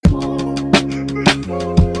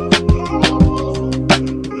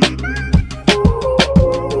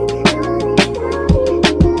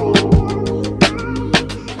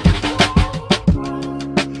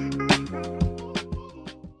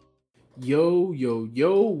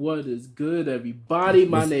Yo, what is good, everybody?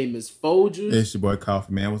 My name is Folgers. It's your boy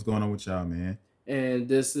Coffee, man. What's going on with y'all, man? And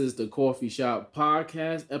this is the Coffee Shop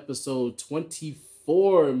Podcast, episode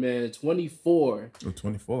 24, man. 24. Oh,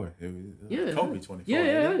 24. Yeah. Kobe 24.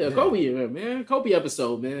 Yeah. Kobe, man. Kobe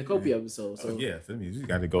episode, man. Kobe episode. So. Oh, yeah. That means you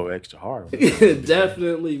got to go extra hard.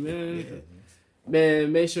 Definitely, man. Yeah.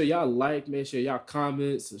 Man, make sure y'all like, make sure y'all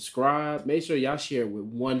comment, subscribe. Make sure y'all share with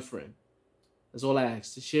one friend. That's all I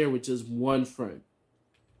ask, to share with just one friend.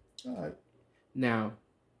 All right. Now,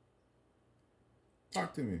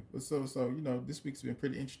 talk to me. So this week's been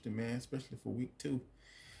pretty interesting, man, especially for week 2.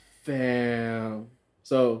 Fam.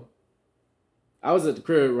 So, I was at the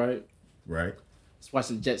crib, right? Right. I was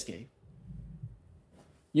watching the Jets game.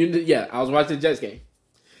 I was watching the Jets game.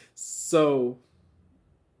 So,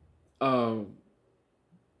 it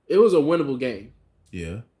was a winnable game.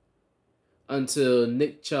 Yeah. Until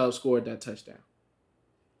Nick Chubb scored that touchdown.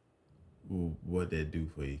 Well, what'd that do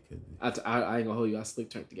for you? I ain't gonna hold you. I slick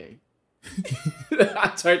turned the game.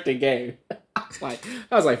 I turned the game. I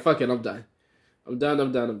was like, fuck it, I'm done. I'm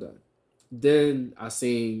done. Then I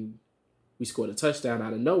seen we scored a touchdown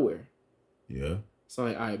out of nowhere. Yeah. So I'm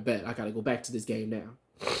like, all right, bet. I gotta go back to this game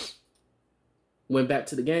now. Went back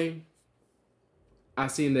to the game. I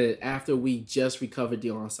seen that after we just recovered the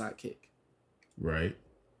onside kick. Right.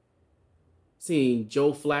 Seen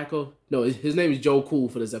Joe Flacco. No, his name is Joe Cool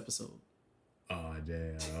for this episode. Oh,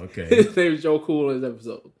 damn. Okay. His name is Joe Cool in this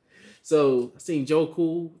episode. So I seen Joe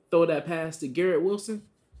Cool throw that pass to Garrett Wilson.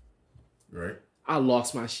 Right. I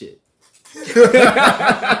lost my shit.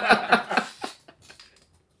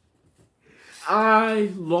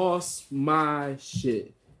 I lost my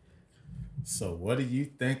shit. So what do you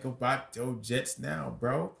think about your Jets now,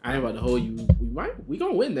 bro? I ain't about to hold you. We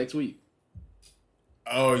gonna win next week.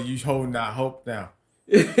 Oh, you holding out hope now.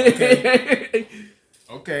 Okay.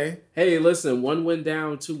 Okay. Hey, listen, 1 win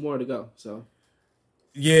down, 2 more to go. So.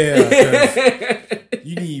 Yeah.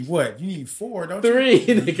 You need what? You need 4, don't 3.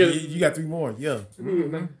 you? You got 3 more. Yeah.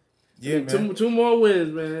 Mm-hmm. Yeah, man. 2 more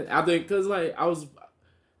wins, man. I think because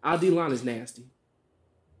our D line is nasty.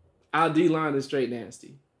 Our D line is straight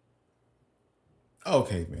nasty.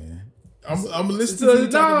 Okay, man. I'm listening to you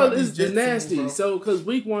talk about these Jets. It's nasty. So, because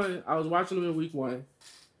week 1, I was watching them in week 1,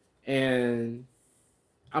 and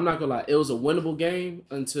I'm not gonna lie, it was a winnable game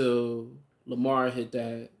until Lamar hit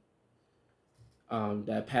that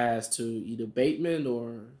pass to either Bateman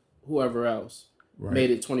or whoever else. Right.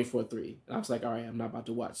 Made it 24-3. I was like, all right, I'm not about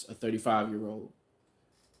to watch a 35-year-old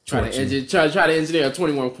try to engineer a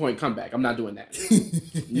 21-point comeback. I'm not doing that.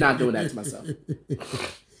 Not doing that to myself.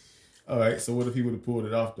 All right. So what if he would have pulled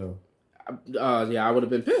it off though? I would have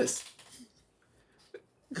been pissed.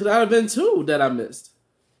 Because I would have been 2 that I missed.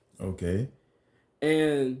 Okay.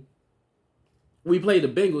 And we play the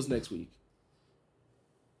Bengals next week.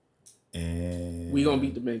 And we gonna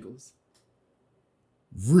beat the Bengals.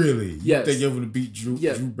 Really? Yes. You think you're gonna beat Drew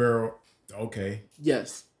Barrow? Okay.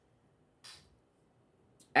 Yes.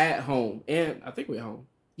 At home. And I think we're at home.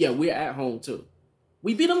 Yeah, we're at home too.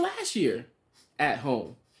 We beat them last year. At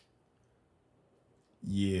home.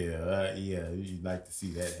 Yeah, you'd like to see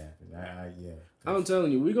that happen. Yeah. I'm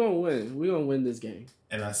telling you, we're gonna win. We're gonna win this game.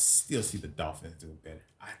 And I still see the Dolphins doing better.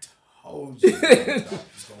 I told you the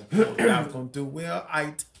Dolphins gonna do well.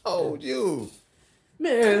 I told you.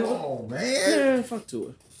 Man. Oh man. Man, fuck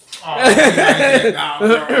Tua. Oh, man.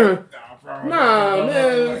 Nah,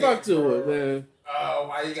 man, fuck Tua, man. Oh,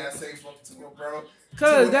 why you gotta say fuck Tua, bro?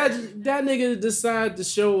 Cause that nigga decided to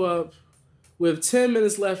show up with 10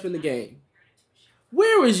 minutes left in the game.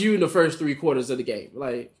 Where was you in the first 3 quarters of the game?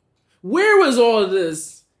 Like, where was all of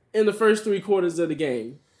this in the first 3 quarters of the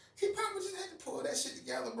game? He probably just had to pull that shit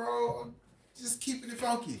together, bro. Just keeping it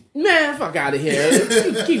funky. Man, fuck out of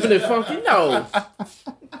here. Keeping it funky? No.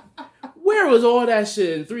 Where was all that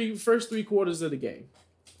shit in first 3 quarters of the game?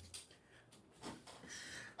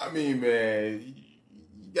 I mean, man,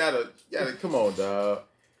 you gotta come on, dog.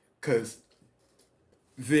 Cause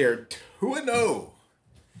they're 2-0.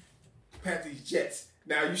 Panthers Jets.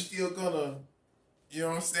 Now you still gonna, you know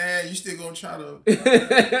what I'm saying? You still gonna try to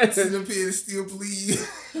sit up here and still believe.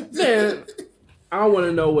 Man, I want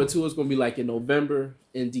to know what Tua's gonna be like in November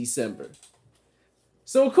and December.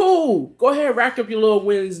 So cool. Go ahead, rack up your little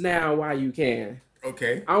wins now while you can.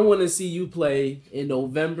 Okay. I want to see you play in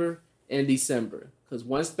November and December. Because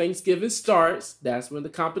once Thanksgiving starts, that's when the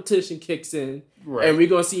competition kicks in. Right. And we're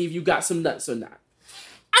gonna see if you got some nuts or not.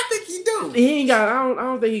 I think he do. He ain't got. I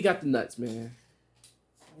don't think he got the nuts, man.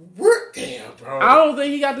 Damn, bro. I don't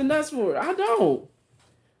think he got the nuts for it. I don't.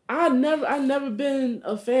 I never been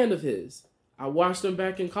a fan of his. I watched him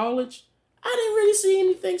back in college. I didn't really see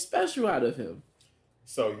anything special out of him.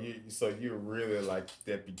 So you really like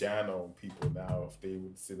that be down on people now if they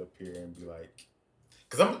would sit up here and be like,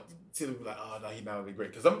 because I'm gonna be like, oh no, he's not really great.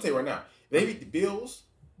 Because I'm gonna tell you right now, they beat the Bills.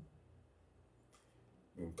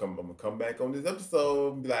 I'm gonna come back on this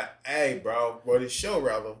episode and be like, hey, bro, or this show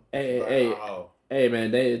rather. Hey,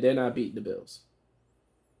 man, they're not beating the Bills.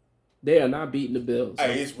 They are not beating the Bills.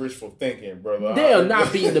 Hey, it's wishful thinking, brother. They are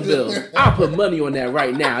not beating the Bills. I'll put money on that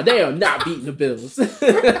right now. They are not beating the Bills.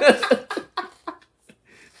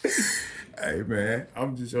 Hey, man,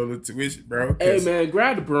 I'm just on the tuition, bro. Hey, man,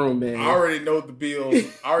 grab the broom, man. I already know the Bills.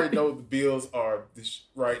 Are the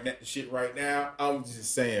shit right now. I'm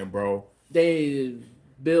just saying, bro.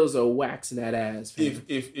 Bills are waxing that ass. Fam.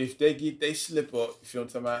 If they get they slip up, you feel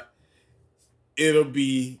what I'm talking about? It'll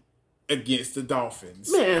be against the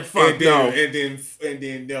Dolphins. Man, fuck no. And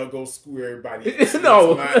then they'll go screw everybody.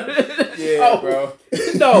 No. Yeah, bro.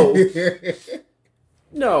 No.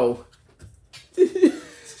 No.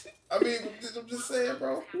 I mean, I'm just saying,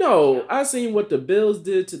 bro. No, I seen what the Bills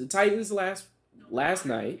did to the Titans last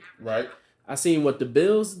night. Right. I seen what the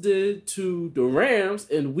Bills did to the Rams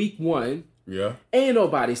in week 1. Yeah. Ain't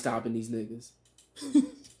nobody stopping these niggas.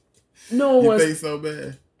 You think so,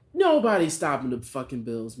 man? Nobody's stopping the fucking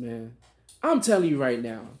Bills, man. I'm telling you right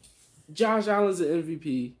now. Josh Allen's an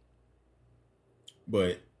MVP.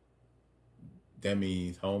 But that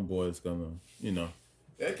means homeboy's gonna, In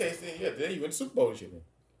that case, then, yeah, then you win the Super Bowl shit.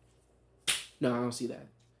 No, I don't see that.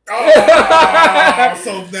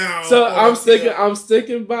 So now. So I'm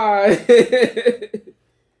sticking by.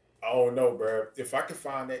 I don't know, bro. If I could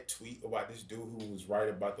find that tweet about this dude who was right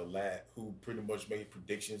about who pretty much made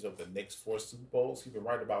predictions of the next 4 Super Bowls, he's been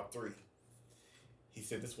right about 3. He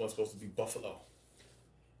said this one's supposed to be Buffalo,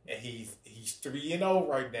 and he's 3-0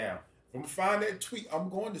 right now. If I'm gonna find that tweet, I'm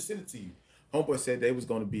going to send it to you. Homeboy said they was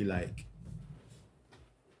going to be like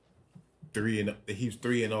 3-0. He's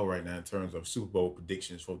 3-0 right now in terms of Super Bowl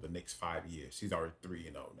predictions for the next 5 years. He's already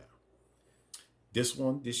 3-0 now. This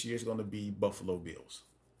year is going to be Buffalo Bills.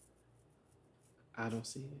 I don't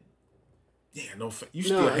see it. Yeah, no. You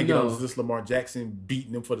still hanging on to this Lamar Jackson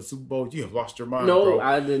beating them for the Super Bowl? You have lost your mind, bro. No,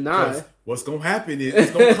 I did not. What's going to happen is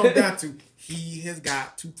it's going to come down to he has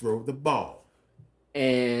got to throw the ball.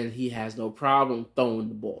 And he has no problem throwing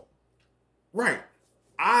the ball. Right.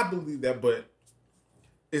 I believe that, but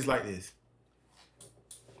it's like this.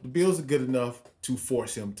 The Bills are good enough to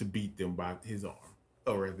force him to beat them by his arm,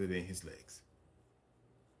 or rather than his legs.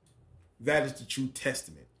 That is the true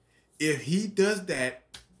testament. If he does that,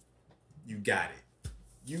 you got it.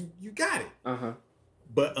 You got it. Uh-huh.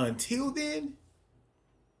 But until then,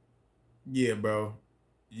 yeah, bro,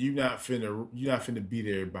 you're not finna beat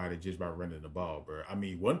everybody just by running the ball, bro. I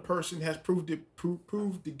mean, one person has proved to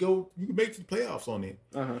go. You can make it to the playoffs on it.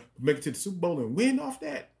 Uh-huh. Make it to the Super Bowl and win off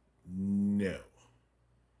that? No.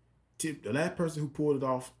 The last person who pulled it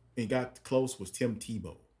off and got close was Tim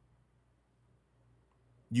Tebow.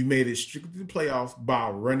 You made it strictly to the playoffs by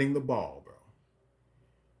running the ball, bro.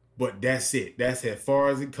 But that's it. That's as far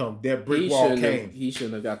as it comes. That brick wall came. He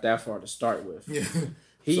shouldn't have got that far to start with. Yeah.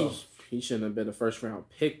 He shouldn't have been a first round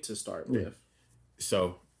pick to start with.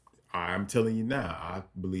 So I'm telling you now, I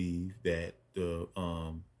believe that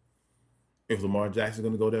if Lamar Jackson's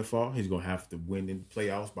going to go that far, he's going to have to win in the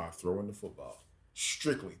playoffs by throwing the football.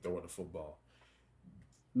 Strictly throwing the football.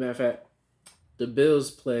 Matter of fact, the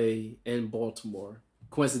Bills play in Baltimore.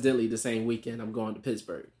 Coincidentally, the same weekend I'm going to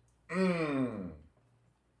Pittsburgh.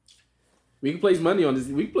 We can place money on this.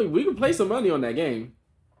 We can play some money on that game.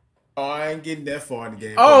 Oh, I ain't getting that far in the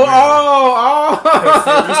game. Oh!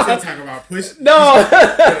 We still talking about push. No!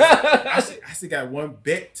 I still got one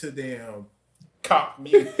bet to them cop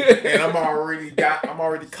me, and I'm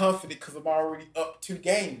already confident because I'm already up 2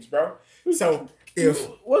 games, bro. So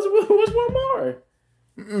what's one more?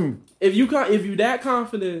 If you that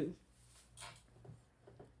confident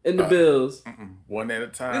in the Bills, one at a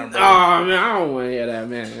time. Bro. Oh man, I don't want to hear that,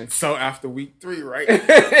 man. So after week 3, right?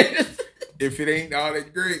 If it ain't all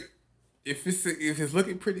that great, if it's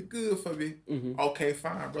looking pretty good for me, okay,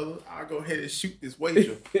 fine, brother. I'll go ahead and shoot this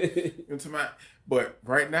wager. Into my, but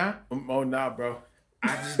right now, bro.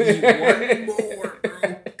 I just need one more,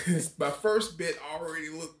 bro, because my first bet already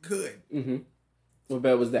looked good. What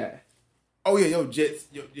bet was that? Oh yeah, Jets.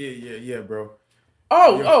 Yeah, bro.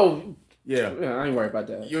 Yeah, I ain't worried about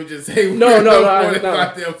that. You'll just say no.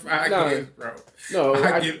 Games, bro. No,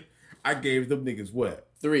 I gave them niggas what?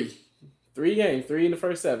 3 games, 3 in the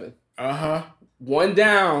first 7. 1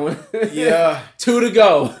 down. Yeah. 2 to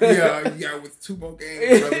go. Yeah, with 2 more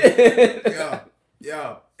games, brother.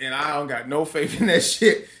 Yeah. And I don't got no faith in that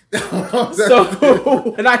shit.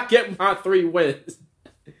 So when I get my 3 wins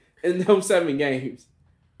in them 7 games,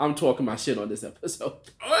 I'm talking my shit on this episode.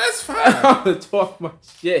 Oh, that's fine. I'm gonna talk my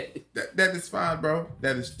shit. That is fine, bro.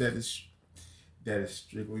 That is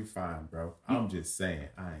strictly fine, bro. I'm just saying,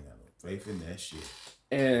 I ain't got no faith in that shit.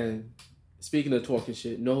 And speaking of talking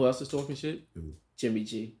shit, know who else is talking shit? Who? Jimmy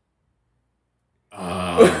G.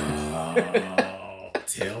 Oh,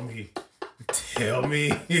 tell me.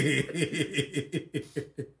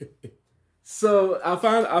 So I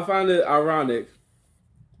find it ironic.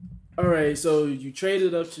 All right, so you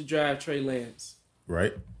traded up to draft Trey Lance,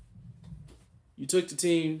 right? You took the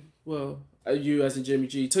team. Well, you as in Jimmy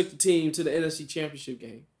G took the team to the NFC Championship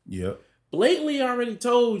game. Yep. Blatantly already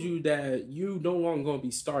told you that you no longer gonna be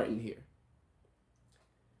starting here.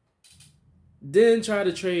 Then try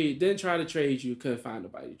to trade you, couldn't find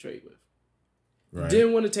nobody to trade with. Right.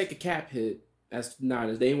 Didn't want to take a cap hit as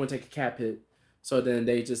Niners. They didn't want to take a cap hit. So then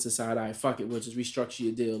they just decided, all right, fuck it, we'll just restructure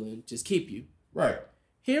your deal and just keep you. Right.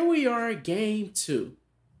 Here we are, game 2.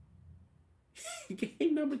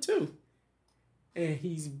 Game number 2. And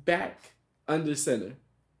he's back under center.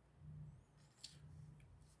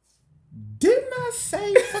 Didn't I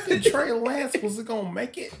say fucking Trey Lance was gonna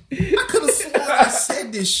make it? I could have sworn I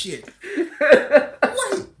said this shit.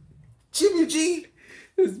 Like, Jimmy G,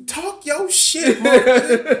 talk your shit,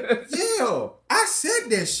 motherfucker. Yeah, I said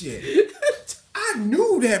that shit. I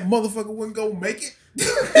knew that motherfucker wasn't gonna make it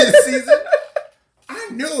this season. I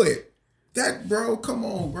knew it. That, bro, come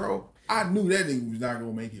on, bro. I knew that nigga was not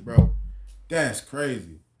gonna make it, bro. That's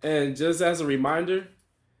crazy. And just as a reminder,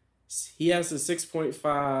 he has a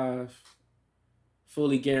 6.5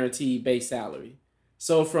 fully guaranteed base salary.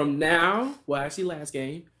 So from now, well, actually last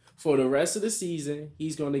game, for the rest of the season,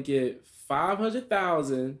 he's going to get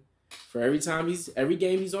 $500,000 for every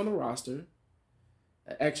game he's on the roster.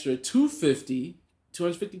 An extra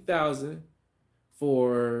 $250,000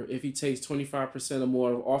 for if he takes 25% or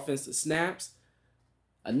more of offensive snaps.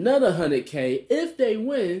 Another $100K if they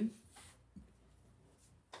win.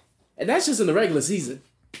 And that's just in the regular season.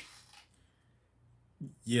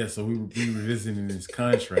 Yeah, so we revisiting his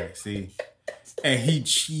contract, see? And he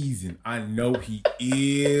cheesing. I know he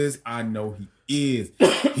is.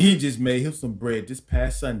 He just made him some bread this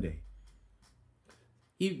past Sunday.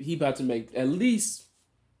 He about to make at least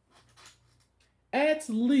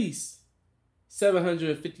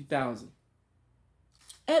 $750,000.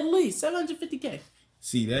 At least $750K.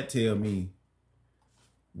 See, that tell me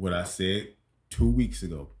what I said 2 weeks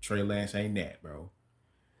ago. Trey Lance ain't that, bro.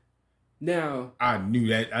 Now I knew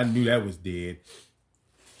that was dead.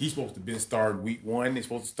 He's supposed to have been started week 1. They're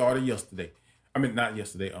supposed to start it yesterday. I mean, not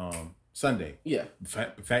yesterday. Sunday. Yeah. The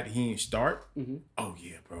fact that he didn't start. Mm-hmm. Oh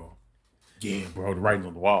yeah, bro. Yeah, bro. The writing's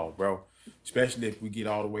on the wall, bro. Especially if we get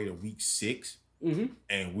all the way to week 6,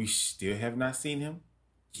 and we still have not seen him.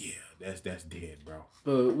 Yeah, that's dead, bro.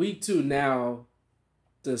 But week 2 now,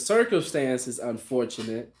 the circumstance is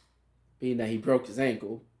unfortunate, being that he broke his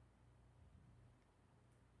ankle.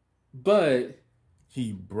 But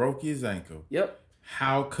he broke his ankle. Yep.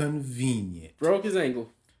 How convenient. Broke his ankle.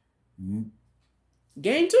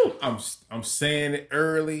 Game 2. I'm saying it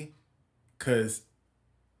early because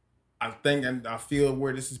I think and I feel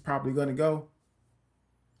where this is probably going to go.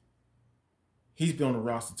 He's been on the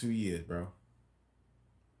roster 2 years, bro.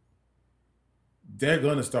 They're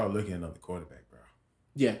going to start looking at another quarterback, bro.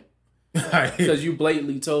 Yeah. Because you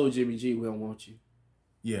blatantly told Jimmy G we don't want you.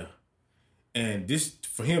 Yeah. And this,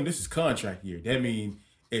 for him, this is contract year. That means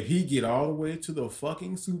if he get all the way to the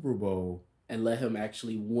fucking Super Bowl and let him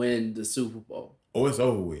actually win the Super Bowl, oh, it's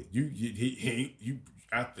over with. You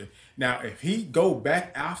after now. If he go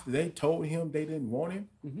back after they told him they didn't want him,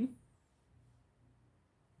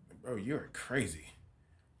 bro, you're crazy.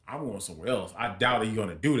 I'm going somewhere else. I doubt that you're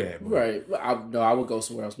gonna do that. Bro. Right? I would go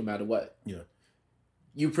somewhere else no matter what. Yeah.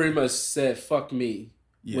 You pretty much said fuck me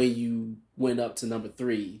when you went up to number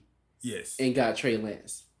 3. Yes. And got Trey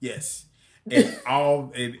Lance. Yes. And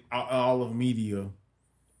all of media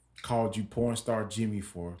called you porn star Jimmy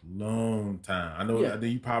for a long time. I know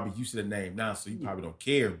you probably used to the name now, so you probably don't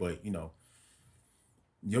care, but you know,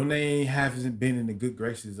 your name hasn't been in the good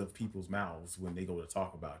graces of people's mouths when they go to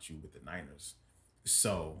talk about you with the Niners.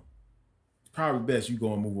 So it's probably best you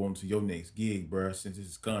go and move on to your next gig, bro, since this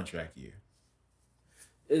is contract year.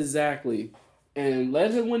 Exactly. And let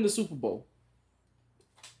him win the Super Bowl.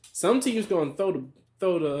 Some teams gonna throw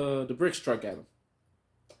the bricks truck at him.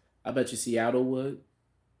 I bet you Seattle would.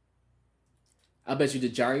 I bet you the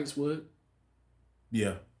Giants would.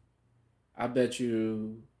 Yeah. I bet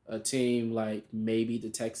you a team like maybe the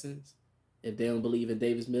Texans, if they don't believe in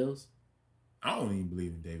Davis Mills. I don't even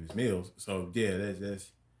believe in Davis Mills. So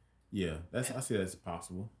yeah, I see that's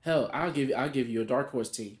possible. Hell, I'll give you a dark horse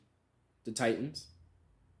team, the Titans.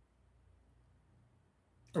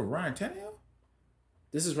 Oh, Ryan Tannehill.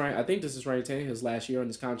 This is Ryan. I think this is Ryan Tannehill's last year on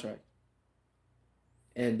his contract.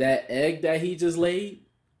 And that egg that he just laid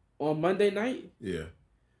on Monday night. Yeah.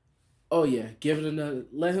 Oh yeah,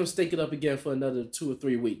 let him stake it up again for another 2 or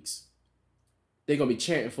 3 weeks. They're gonna be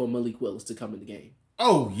chanting for Malik Willis to come in the game.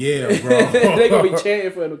 Oh yeah, bro. They're gonna be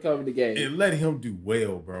chanting for him to come in the game. And let him do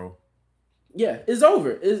well, bro. Yeah, it's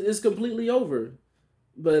over. It's completely over.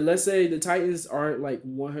 But let's say the Titans aren't like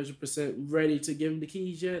 100% ready to give him the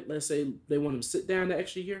keys yet. Let's say they want him to sit down the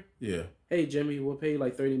extra year. Yeah. Hey Jimmy, we'll pay you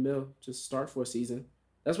like $30 million to start for a season.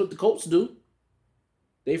 That's what the Colts do.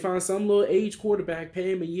 They find some little age quarterback,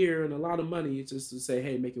 pay him a year and a lot of money just to say,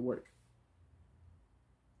 hey, make it work.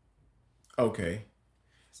 Okay.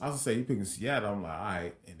 I was gonna say you picking Seattle. I'm like, all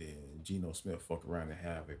right, and then Geno Smith fuck around and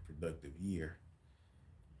have a productive year.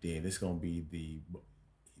 Then it's gonna be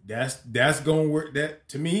that's gonna work. That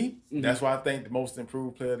to me, that's why I think the most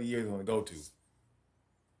improved player of the year is gonna go to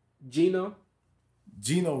Geno.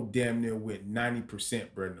 Geno damn near went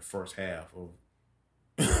 90%, bro, in the first half of.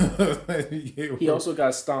 He also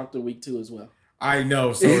got stomped in week 2 as well. I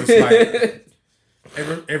know, so it's like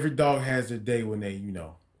every dog has their day when they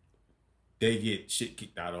get shit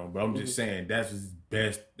kicked out of them. But I'm just saying that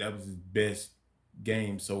was his best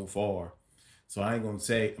game so far. So I'm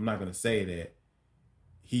not gonna say that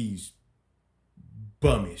he's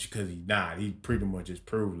bummish because he's not. He pretty much just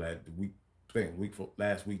proved like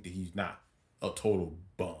last week that he's not a total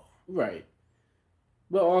bum. Right.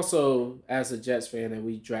 But also, as a Jets fan, and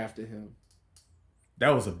we drafted him. That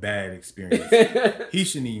was a bad experience. He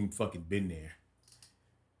shouldn't even fucking been there.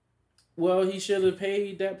 Well, he should have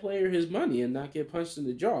paid that player his money and not get punched in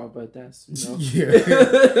the jaw. But that's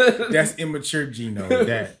that's immature Geno.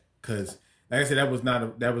 Because like I said, that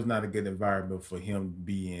was not a good environment for him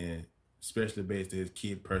being, especially based on his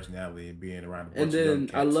kid personality and being around a bunch and of young then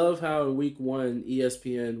cats. I love how in week 1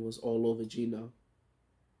 ESPN was all over Geno.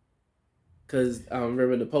 Because I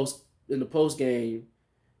remember in the post game,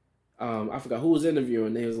 I forgot who was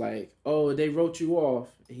interviewing. They was like, "Oh, they wrote you off."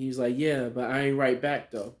 And he was like, "Yeah, but I ain't right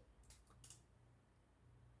back though."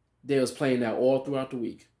 They was playing that all throughout the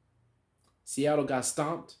week. Seattle got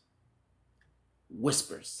stomped.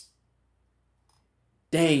 Whispers.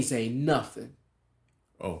 They ain't say nothing.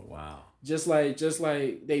 Oh wow! Just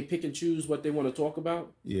like they pick and choose what they want to talk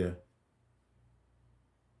about. Yeah.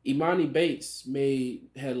 Imani Bates made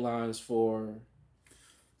headlines for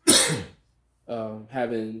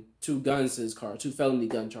having 2 guns in his car, 2 felony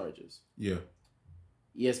gun charges. Yeah.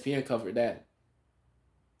 ESPN covered that.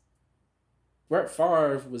 Brett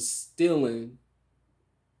Favre was stealing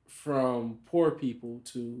from poor people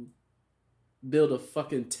to build a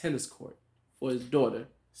fucking tennis court for his daughter.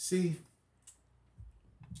 See,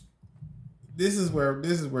 this is where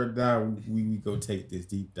now we go take this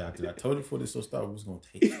deep dive. Because I told you before this show started, we was gonna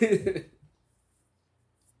take it.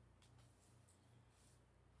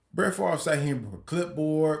 Brett Favre sat here with a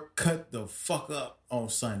clipboard, cut the fuck up on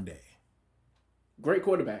Sunday. Great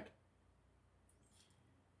quarterback.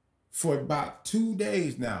 For about 2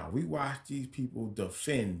 days now, we watched these people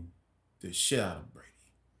defend the shit out of Brady.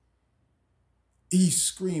 He's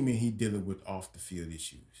screaming he dealing with off the field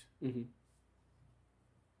issues. Mm-hmm.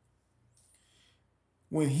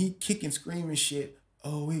 When he kicking, screaming shit,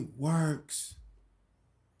 oh, it works.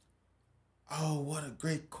 Oh, what a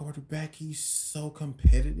great quarterback. He's so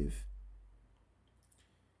competitive.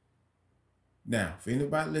 Now, for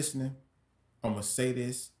anybody listening, I'm going to say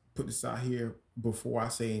this, put this out here before I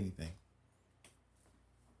say anything.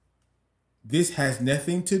 This has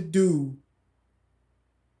nothing to do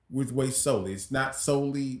with race solely. It's not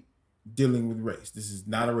solely dealing with race. This is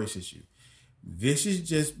not a race issue. This is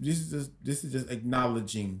just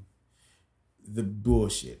acknowledging the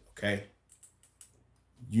bullshit, okay?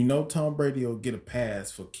 You know Tom Brady will get a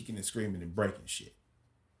pass for kicking and screaming and breaking shit.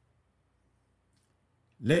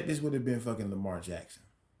 Let this would have been fucking Lamar Jackson.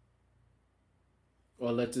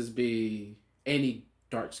 Or let this be any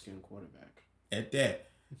dark-skinned quarterback. At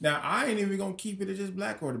that. Now, I ain't even going to keep it at just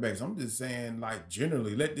black quarterbacks. I'm just saying, like,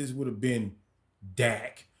 generally, let this would have been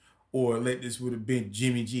Dak or let this would have been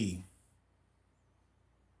Jimmy G.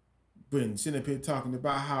 Been sitting up here talking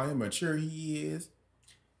about how immature he is,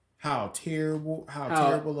 how terrible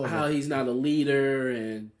he's not a leader,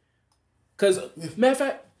 and because matter of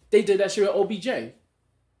fact, they did that shit with OBJ.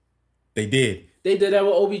 They did. They did that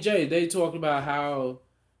with OBJ. They talked about how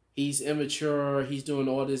he's immature. He's doing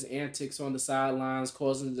all this antics on the sidelines,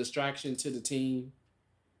 causing distraction to the team.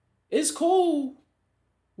 It's cool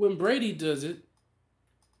when Brady does it,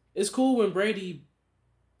 it's cool when Brady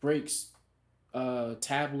breaks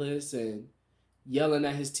tablets and yelling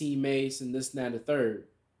at his teammates and this and that and the third.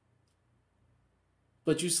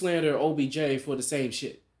 But you slander OBJ for the same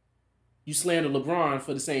shit. You slander LeBron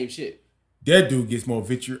for the same shit. That dude gets more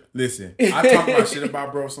vitriol. Listen, I talk my shit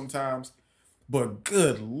about bro sometimes, but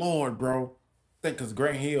good Lord, bro. I think because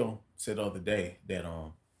Grant Hill said the other day that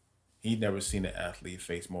he never seen an athlete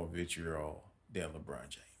face more vitriol than LeBron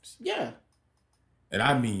James. Yeah. And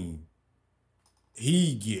I mean,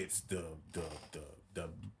 he gets the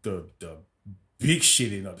big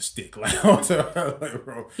shit in on the stick. Like,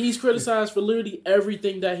 bro. He's criticized for literally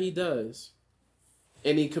everything that he does.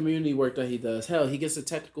 Any community work that he does. Hell, he gets a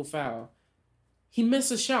technical foul. He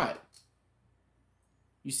missed a shot.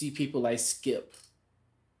 You see people like Skip,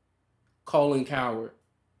 Colin Coward.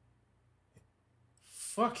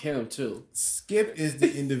 Fuck him too. Skip is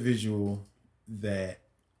the individual that,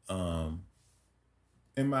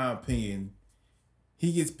 in my opinion,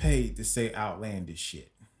 he gets paid to say outlandish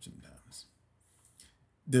shit sometimes.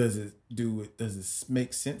 Does it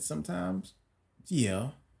make sense sometimes? Yeah.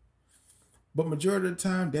 But majority of the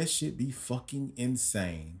time, that shit be fucking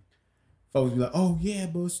insane. Folks be like, oh yeah,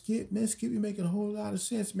 but Skip be making a whole lot of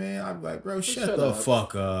sense, man. I'm like, bro, shut the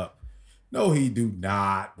fuck up. No, he do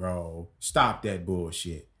not, bro. Stop that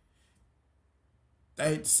bullshit.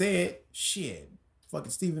 They said, shit,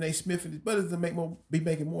 fucking Stephen A. Smith and his brothers be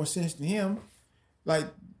making more sense than him. Like,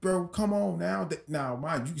 bro, come on now. Now,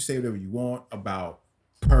 mind you can say whatever you want about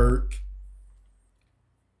Perk.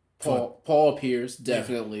 Paul Pierce,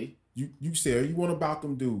 definitely. You say you want about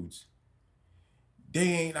them dudes. They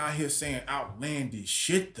ain't out here saying outlandish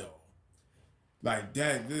shit though. Like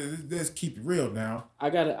that. Let's keep it real now. I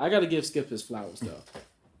gotta give Skip his flowers though.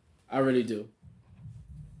 I really do.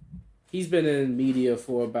 He's been in media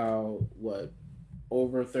for about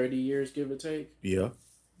over 30 years, give or take. Yeah.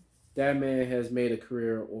 That man has made a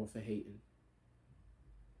career off of hating.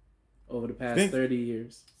 Over the past 30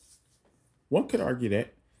 years. One could argue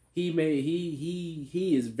that. He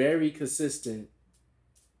is very consistent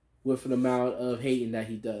with the amount of hating that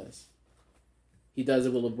he does. He does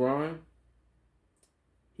it with LeBron.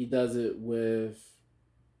 He does it with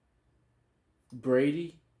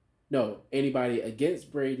Brady. No, anybody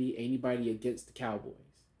against Brady, anybody against the Cowboys,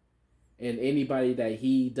 and anybody that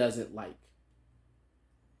he doesn't like.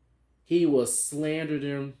 He will slander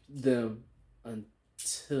them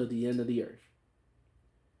until the end of the earth.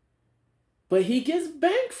 But he gets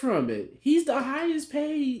banked from it. He's the highest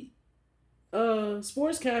paid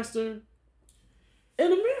sportscaster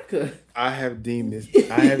in America. I have deemed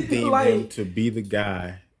him to be the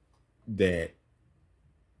guy that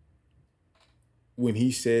when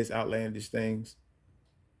he says outlandish things,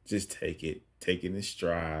 just take it in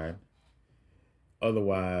stride.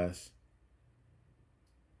 Otherwise,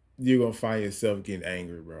 you're gonna find yourself getting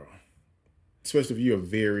angry, bro. Especially if you're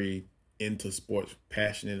very into sports,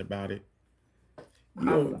 passionate about it.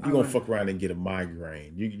 You're gonna fuck around and get a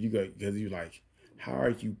migraine. You go because you're like, how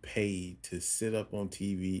are you paid to sit up on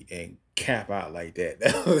TV and cap out like that?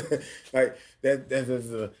 Like that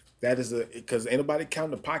is a because ain't nobody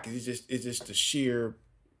counting the pockets. It's just the sheer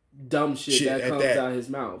dumb shit that comes out his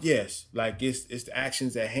mouth. Yes, like it's the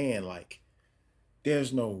actions at hand. Like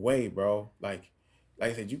there's no way, bro. Like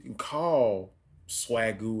I said, you can call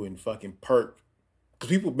Swagoo and fucking Perk.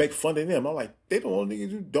 Because people make fun of them. I'm like, they the only niggas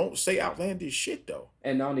who don't say outlandish shit, though.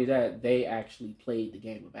 And not only that, they actually played the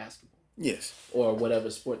game of basketball. Yes. Or whatever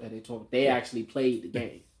sport that they talk. They actually played the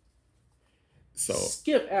game. So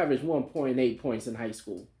Skip averaged 1.8 points in high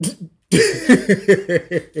school. Who the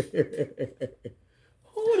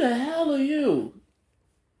hell are you?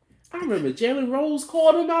 I remember Jalen Rose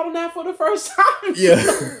called him out on that for the first time. Yeah.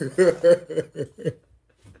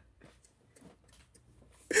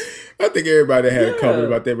 I think everybody had a comment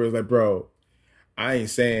about that, but it was like, bro, I ain't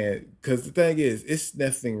saying, because the thing is, it's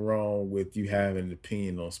nothing wrong with you having an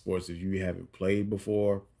opinion on sports if you haven't played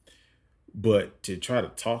before, but to try to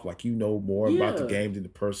talk like you know more about the game than the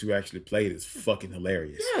person who actually played is fucking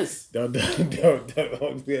hilarious. Yes. Don't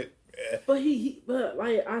but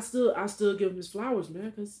like I still give him his flowers, man,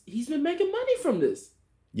 because he's been making money from this.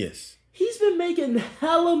 Yes. He's been making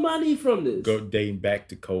hella money from this. Go dating back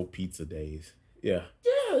to cold pizza days. Yeah.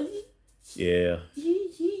 Yeah.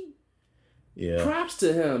 Yeah. Props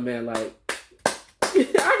to him, man. Like,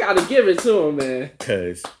 I gotta give it to him, man.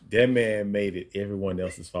 Because that man made it everyone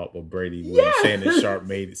else's fault but Brady. When Shannon Sharp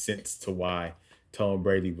made it sense to why Tom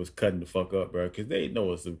Brady was cutting the fuck up, bro. Because they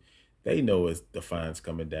know it's the fines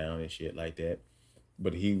coming down and shit like that.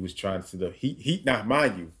 But he was trying to he now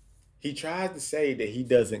mind you, he tries to say that he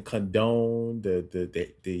doesn't condone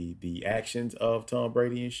the actions of Tom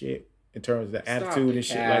Brady and shit in terms of the Stop attitude the and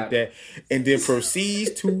shit like cap. that, and then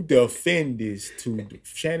proceeds to defend this to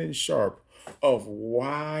Shannon Sharp of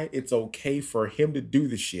why it's okay for him to do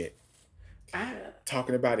the shit.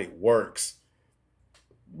 Talking about it works,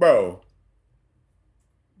 bro.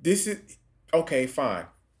 This is okay, fine.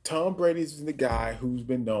 Tom Brady's the guy who's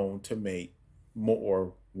been known to make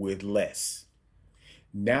more with less.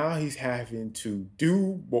 Now he's having to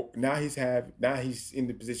do. Now he's in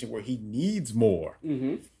the position where he needs more.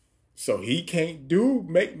 Mm-hmm. So he can't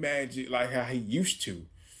make magic like how he used to.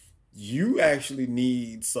 You actually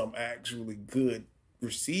need some actually good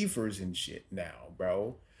receivers and shit now,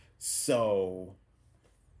 bro. So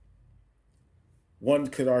one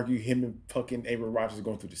could argue him and fucking Aaron Rodgers are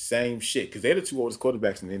going through the same shit because they're the two oldest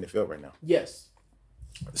quarterbacks in the NFL right now. Yes.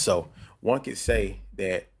 So one could say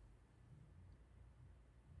that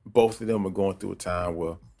both of them are going through a time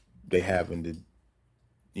where they're having to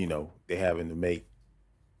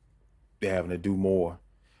do more,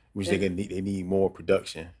 which they need more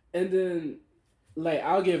production. And then, like,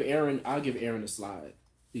 I'll give Aaron a slide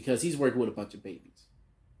because he's working with a bunch of babies.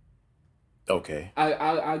 Okay.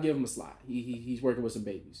 I'll give him a slide. He's working with some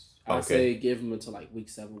babies. I'll say give him until like week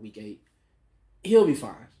 7, week 8. He'll be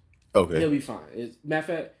fine. Okay. He'll be fine. Matter of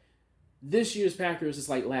fact, this year's Packers is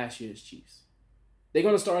like last year's Chiefs. They're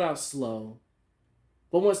gonna start out slow,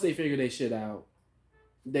 but once they figure their shit out,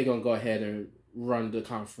 they're gonna go ahead and run the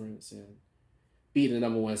conference and be the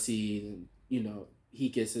number 1 seed, and he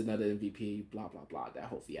gets another MVP. Blah blah blah. That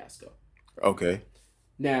whole fiasco. Okay.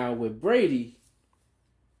 Now with Brady,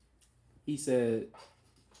 he said.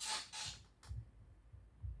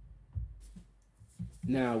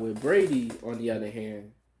 Now with Brady, on the other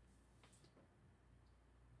hand,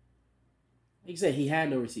 like I said, he had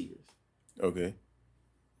no receivers. Okay.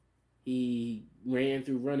 He ran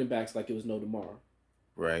through running backs like it was no tomorrow.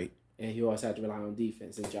 Right. And he always had to rely on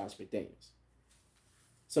defense and Josh McDaniels.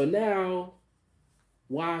 So now,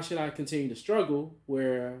 why should I continue to struggle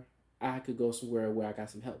where I could go somewhere where I got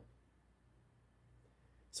some help?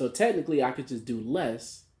 So technically, I could just do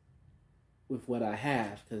less with what I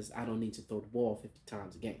have because I don't need to throw the ball 50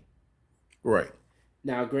 times a game. Right.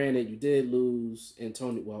 Now, granted, you did lose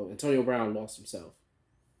Antonio. Well, Antonio Brown lost himself.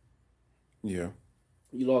 Yeah.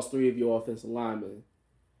 You lost 3 of your offensive linemen.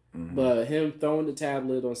 Mm-hmm. But him throwing the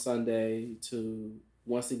tablet on Sunday to,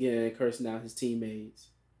 once again, cursing out his teammates.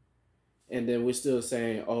 And then we're still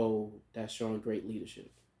saying, oh, that's showing great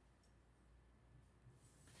leadership.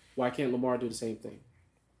 Why can't Lamar do the same thing?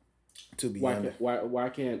 To be honest. Why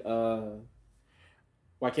can't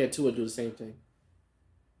Tua do the same thing?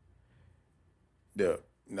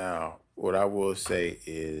 Now, what I will say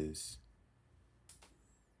is,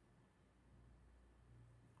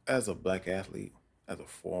 as a black athlete, as a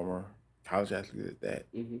former college athlete at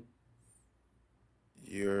that, mm-hmm.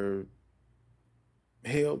 You're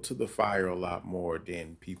held to the fire a lot more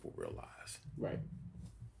than people realize. Right.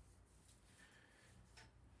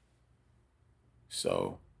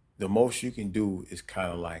 So the most you can do is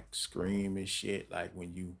kind of like scream and shit, like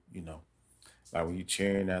when you like when you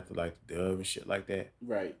cheering after like the dub and shit like that.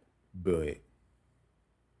 Right. But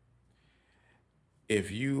if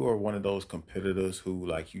you are one of those competitors who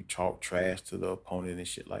like you talk trash to the opponent and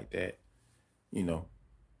shit like that,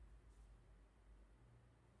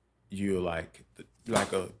 you're like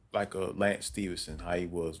a Lance Stevenson, how he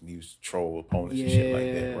was when he used to troll opponents and shit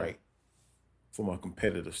like that, right? From a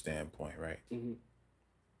competitive standpoint, right? Mm-hmm.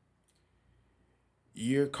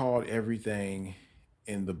 You're called everything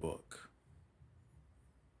in the book.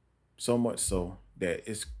 So much so that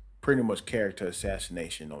it's pretty much character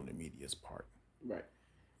assassination on the media's part. Right.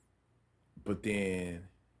 But then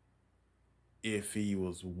if he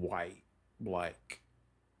was white, like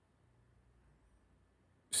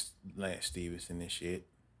Lance Stevenson and shit,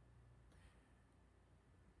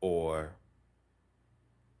 or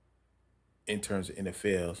in terms of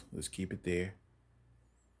NFLs, let's keep it there.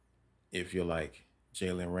 If you're like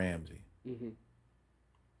Jalen Ramsey, mm-hmm.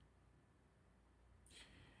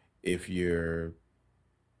 If you're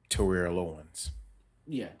Terrell Owens,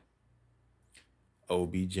 yeah,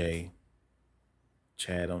 OBJ,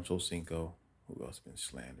 Chad Ochocinco, who else been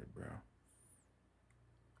slandered, bro?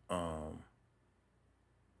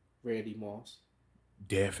 Randy Moss.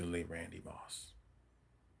 Definitely Randy Moss.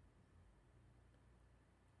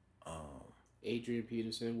 Adrian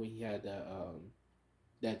Peterson when he had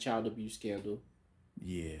that child abuse scandal.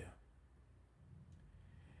 Yeah.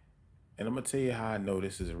 And I'm gonna tell you how I know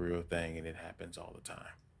this is a real thing and it happens all the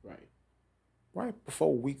time. Right. Right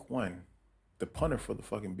before week 1, the punter for the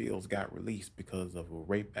fucking Bills got released because of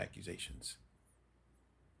rape accusations.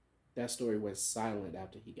 That story went silent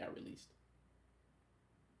after he got released.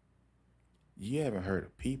 You haven't heard a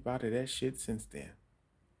peep out of that shit since then.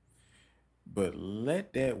 But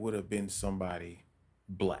that would have been somebody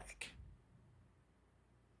black.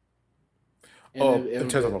 In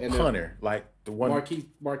terms of a punter, like the one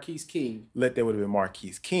Marquise King. That would have been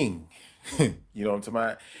Marquise King. You know what I'm talking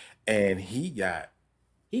about? And he got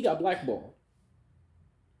blackballed.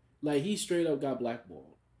 Like he straight up got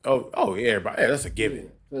blackballed. Oh, yeah, everybody. Yeah, that's a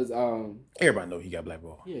given. Because everybody know he got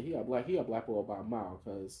blackballed. Yeah, he got blackballed by a mile.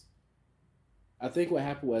 Because I think what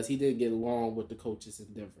happened was he didn't get along with the coaches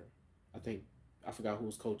in Denver. I forgot who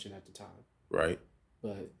was coaching at the time. Right.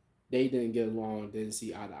 But they didn't get along, didn't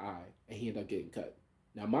see eye to eye, and he ended up getting cut.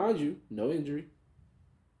 Now, mind you, no injury.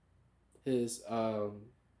 His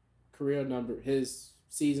career number, his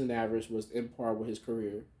season average was in par with his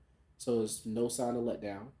career, so there's no sign of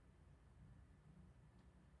letdown.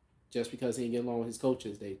 Just because he didn't get along with his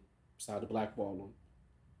coaches, they decided to blackball him.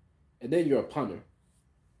 And then you're a punter.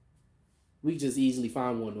 We just easily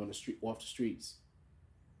find one on the street, off the streets.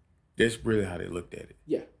 That's really how they looked at it.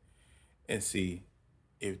 Yeah. And see,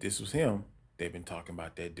 if this was him, they've been talking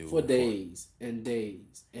about that dude for days and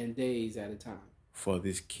days and days at a time. For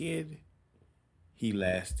this kid, he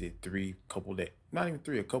lasted a couple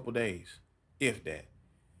days, if that.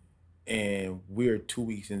 And we're 2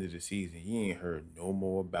 weeks into the season. You ain't heard no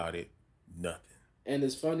more about it. Nothing. And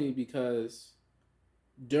it's funny because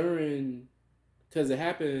because it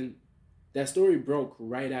happened, that story broke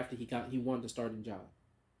right after he won the starting job.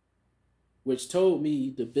 Which told me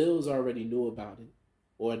the Bills already knew about it,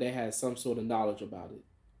 or they had some sort of knowledge about it.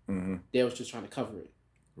 Mm-hmm. They was just trying to cover it.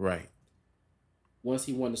 Right. Once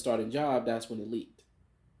he won the starting job, that's when it leaked.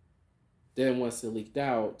 Then once it leaked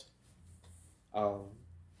out,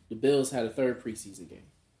 the Bills had a third preseason game.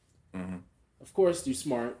 Mm-hmm. Of course, you're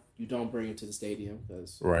smart. You don't bring it to the stadium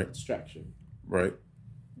because right. It's a distraction. Right.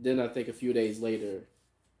 Then I think a few days later,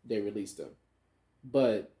 they released him.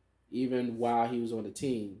 But even while he was on the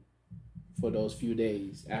team, for those few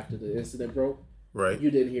days after the incident broke, right, you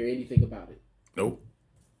didn't hear anything about it. Nope,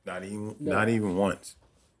 not even once.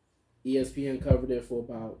 ESPN covered it for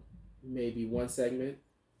about maybe one segment.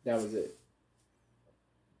 That was it.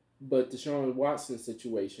 But Deshaun Watson's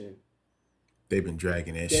situation, they've been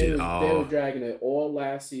dragging that shit all. They were dragging it all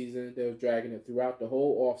last season. They were dragging it throughout the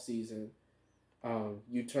whole off season.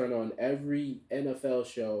 You turn on every NFL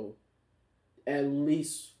show, at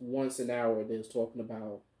least once an hour, they was talking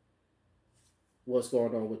about what's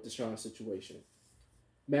going on with Deshaun's situation.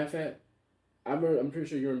 Matter of fact, I'm pretty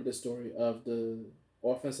sure you remember the story of the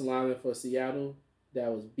offensive lineman for Seattle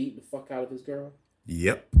that was beating the fuck out of his girl.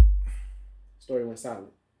 Yep. Story went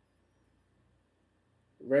silent.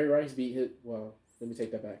 Ray Rice let me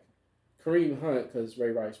take that back. Kareem Hunt, because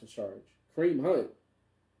Ray Rice was charged. Kareem Hunt,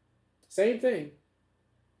 same thing.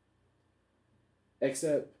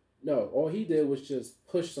 Except, no, all he did was just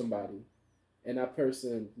push somebody, and that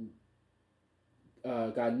person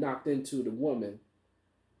got knocked into the woman,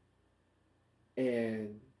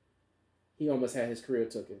 and he almost had his career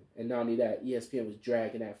taken. And not only that, ESPN was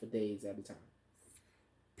dragging that for days at a time.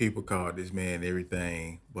 People called this man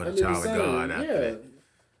everything but a child of God after that.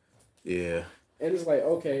 Yeah. And it's like,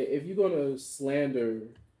 okay, if you're going to slander,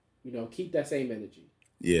 keep that same energy.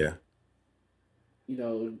 Yeah.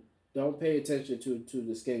 Don't pay attention to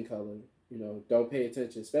the skin color. Don't pay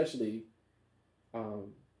attention, especially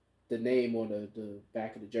the name on the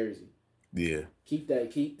back of the jersey. Yeah. Keep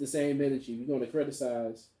the same energy. You're going to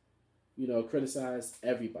criticize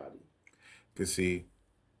everybody. Cause see,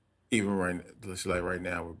 even right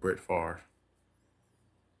now with Brett Favre,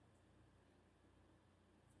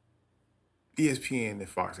 ESPN and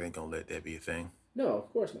Fox ain't gonna let that be a thing. No,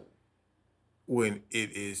 of course not. When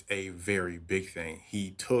it is a very big thing.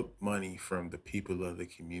 He took money from the people of the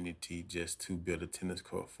community just to build a tennis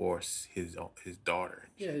court for his daughter.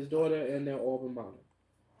 Yeah, his daughter and their alma mater.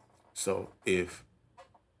 So if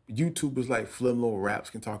YouTubers like Flimlo Raps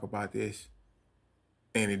can talk about this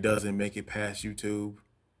and it doesn't make it past YouTube,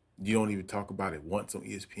 you don't even talk about it once on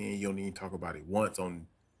ESPN. You don't even talk about it once on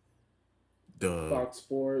the Fox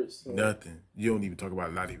Sports. Nothing. You don't even talk about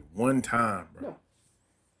it not even one time, bro. No.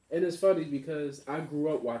 And it's funny because I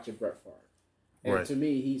grew up watching Brett Favre. And to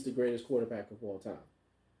me, he's the greatest quarterback of all time.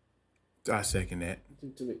 I second that.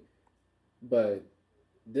 To me. But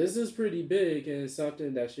this is pretty big and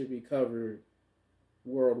something that should be covered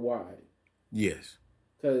worldwide. Yes.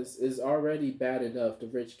 Because it's already bad enough the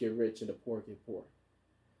rich get rich and the poor get poor.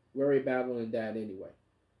 We're already battling that anyway.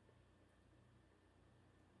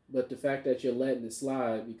 But the fact that you're letting it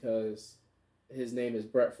slide because his name is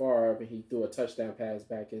Brett Favre, and he threw a touchdown pass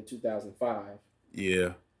back in 2005.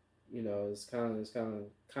 Yeah. You know, it's kind of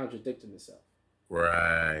contradicting itself.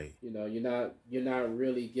 Right. You know, you're not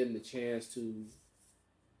really getting the chance to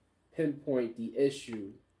pinpoint the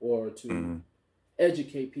issue or to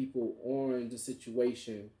educate people on the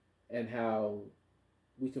situation and how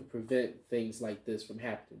we could prevent things like this from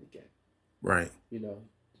happening again. Right. You know,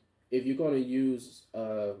 if you're going to use,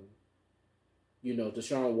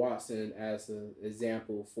 Deshaun Watson as an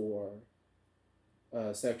example for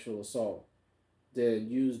sexual assault, then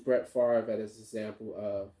use Brett Favre as an example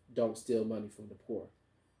of don't steal money from the poor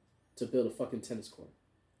to build a fucking tennis court.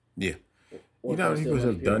 Yeah. You know how many people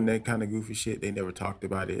have done that kind of goofy shit? They never talked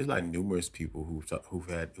about it. It's like numerous people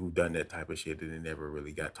who've done that type of shit and it never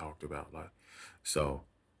really got talked about. Like, so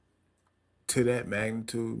to that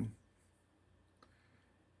magnitude,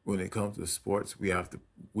 when it comes to sports, we have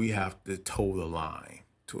to toe the line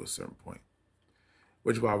to a certain point,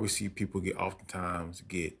 which is why we see people oftentimes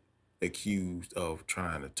get accused of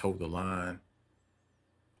trying to toe the line.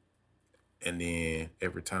 And then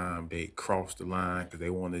every time they cross the line because they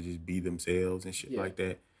want to just be themselves and shit like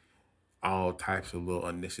that, all types of little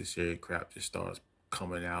unnecessary crap just starts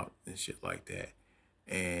coming out and shit like that.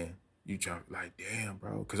 And you try like, damn,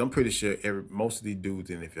 bro, because I'm pretty sure most of these dudes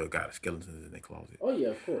in the NFL got skeletons in their closet. Oh yeah,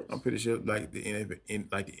 of course. I'm pretty sure like the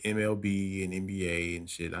MLB and NBA and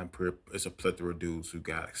shit. It's a plethora of dudes who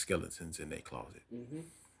got skeletons in their closet.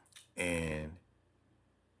 And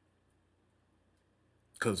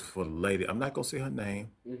because for the lady, I'm not gonna say her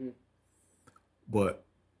name, but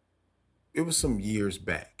it was some years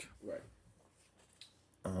back. Right.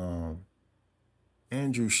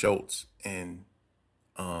 Andrew Schultz and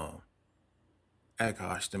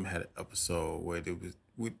Akash them had an episode where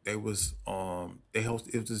it was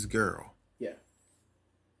this girl. Yeah.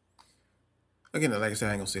 Again, like I said,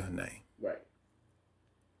 I ain't gonna say her name. Right.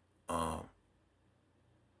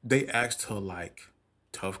 They asked her like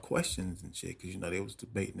tough questions and shit because they was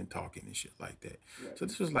debating and talking and shit like that. Right. So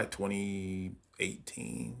this was like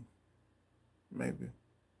 2018, maybe.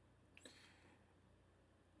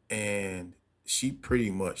 And she pretty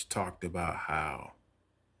much talked about how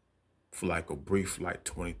for like a brief like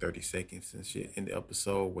 20, 30 seconds and shit in the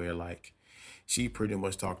episode where like she pretty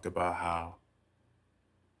much talked about how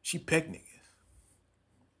she pegged niggas.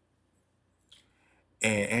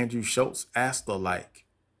 And Andrew Schultz asked her like,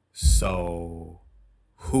 so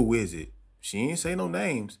who is it? She ain't say no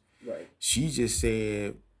names. Right. She just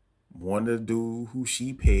said one of the dude who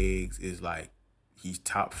she pegs is like, he's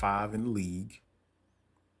top 5 in the league.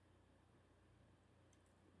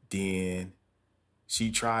 Then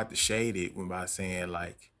she tried to shade it by saying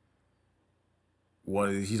like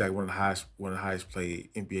he's like one of the highest paid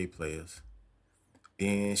NBA players.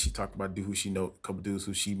 Then she talked about a couple dudes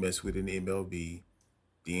who she messed with in the MLB.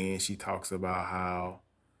 Then she talks about how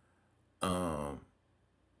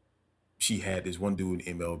she had this one dude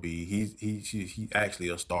in MLB. He's actually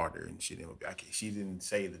a starter and shit in MLB. She didn't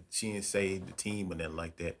say the team or nothing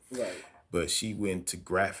like that. Right. But she went to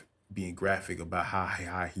being graphic about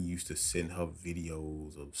how he used to send her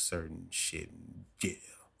videos of certain shit. Yeah.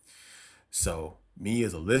 So me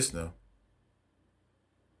as a listener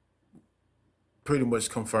pretty much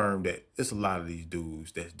confirmed that it's a lot of these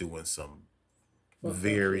dudes that's doing some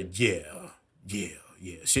very shit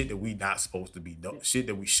that we not supposed to be shit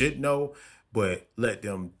that we should know, but let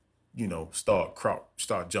them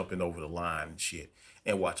start jumping over the line and shit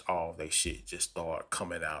and watch all they shit just start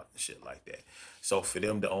coming out and shit like that. So for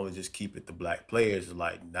them to only just keep it to black players is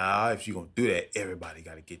like, nah, if you're gonna do that, everybody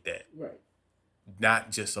gotta get that. Right. Not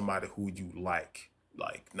just somebody who you like.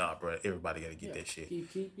 Like, nah, bro, everybody gotta get that shit.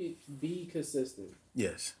 Keep it, be consistent.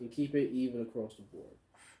 Yes. And keep it even across the board.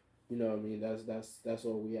 You know what I mean? That's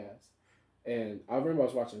all we ask. And I remember I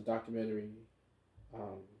was watching a documentary a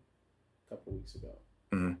couple of weeks ago.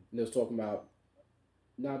 And it was talking about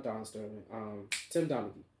not Don Sterling, Tim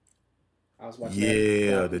Donaghy. I was watching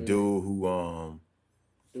the dude who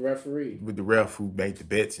the referee. With the ref who made the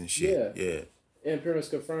bets and shit. Yeah. And pretty much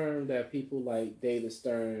confirmed that people like David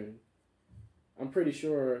Stern, I'm pretty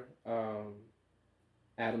sure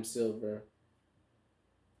Adam Silver,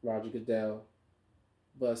 Roger Goodell,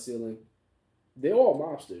 Buzz Sealing, they're all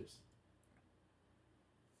mobsters.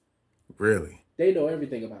 Really? They know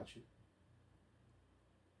everything about you.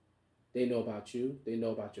 They know about you. They know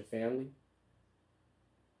about your family.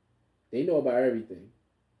 They know about everything.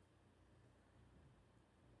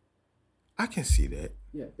 I can see that.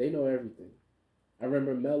 Yeah, they know everything. I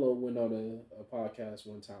remember Mello went on a podcast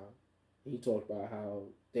one time. He talked about how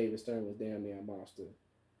David Stern was damn near a mobster.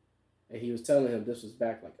 And he was telling him this was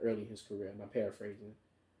back like early in his career, and I'm paraphrasing.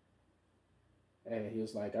 And he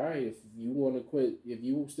was like, all right, if you want to quit, if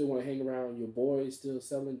you still want to hang around your boy's still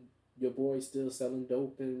selling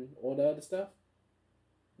dope and all the other stuff,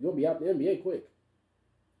 you'll be out the NBA quick.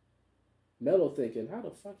 Melo thinking, how the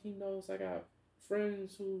fuck he knows I got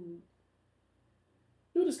friends who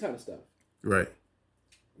do this kind of stuff? Right.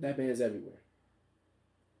 That man's everywhere.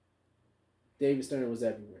 David Stern was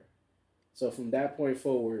everywhere. So from that point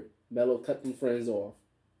forward, Melo cut them friends off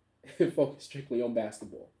and focused strictly on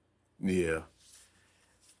basketball. Yeah.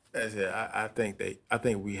 That's it. I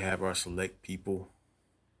think we have our select people,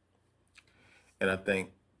 and I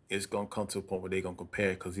think it's gonna come to a point where they're gonna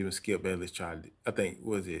compare because even Skip Bayless tried. I think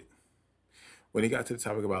was it when he got to the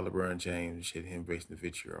topic about LeBron James and shit, him embracing the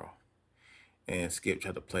vitriol, and Skip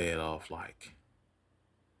tried to play it off like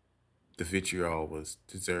the vitriol was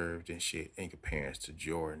deserved and shit in comparison to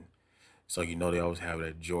Jordan. So they always have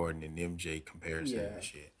that Jordan and MJ comparison and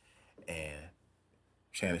shit. And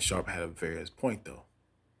Shannon Sharp had a very point though.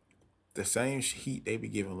 The same heat they be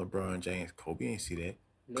giving LeBron James, Kobe ain't see that.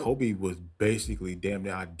 Nope. Kobe was basically damn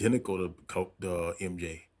near identical to the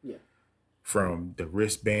MJ. Yeah. From the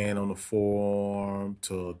wristband on the forearm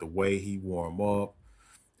to the way he warm up,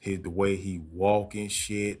 the way he walk and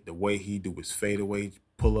shit, the way he do his fadeaway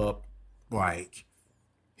pull up, like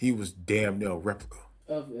he was damn near a replica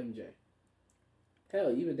of MJ.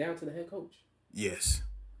 Hell, even down to the head coach. Yes.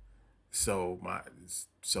 So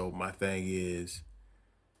my thing is,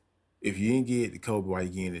 if you didn't get it to Kobe, why you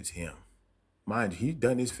getting it to him? Mind you, he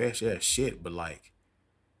done his fair share of shit, but like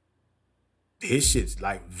his shit's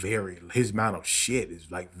like his amount of shit is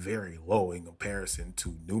like very low in comparison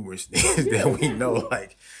to numerous things that we know.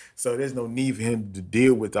 Like, so there's no need for him to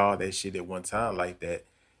deal with all that shit at one time like that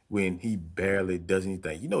when he barely does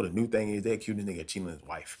anything. The new thing is that cute nigga cheating on his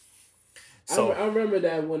wife. So I remember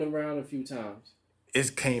that went around a few times.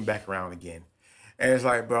 It came back around again. And it's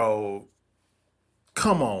like, bro,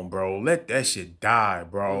 come on, bro. Let that shit die,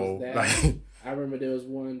 bro. Like, I remember there was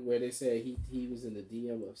one where they said he was in the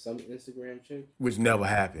DM of some Instagram chick. Which never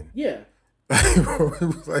happened. Yeah. It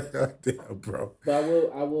was like, God damn, bro. But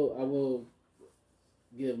I will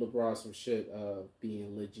give LeBron some shit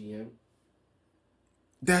being le GM.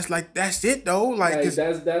 That's it though. Like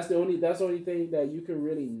that's the only thing that you can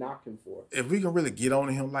really knock him for. If we can really get on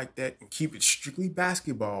him like that and keep it strictly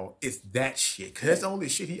basketball, it's that shit. Cause that's the only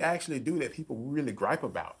shit he actually do that people really gripe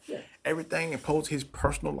about. Yeah. Everything imposed his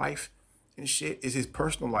personal life and shit is his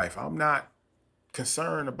personal life. I'm not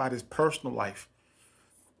concerned about his personal life.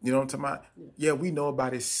 You know what I'm talking about? Yeah, we know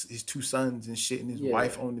about his two sons and shit and his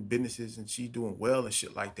wife owning the businesses and she's doing well and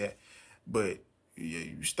shit like that. But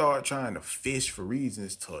you start trying to fish for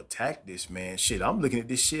reasons to attack this man. Shit, I'm looking at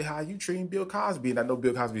this shit how you treating Bill Cosby, and I know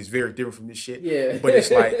Bill Cosby is very different from this shit. Yeah, but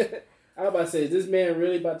it's like I was about to say, is this man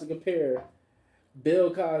really about to compare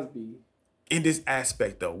Bill Cosby in this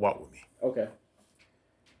aspect? Though, walk with me. Okay.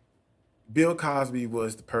 Bill Cosby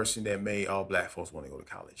was the person that made all black folks want to go to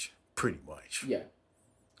college, pretty much. Yeah.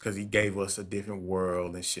 Because he gave us a different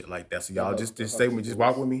world and shit like that. So y'all just stay with me, just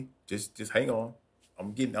walk with me, just hang on.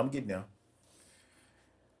 I'm getting down.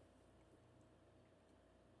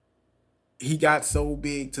 He got so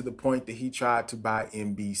big to the point that he tried to buy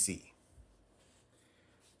NBC.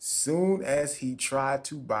 Soon as he tried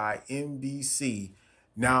to buy NBC,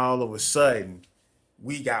 now all of a sudden,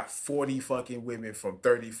 we got 40 fucking women from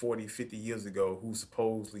 30, 40, 50 years ago who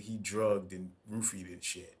supposedly he drugged and roofied and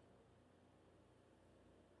shit.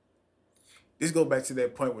 This goes back to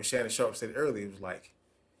that point where Shannon Sharp said earlier. It was like,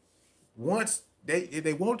 once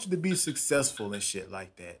they want you to be successful and shit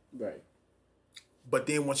like that. Right. But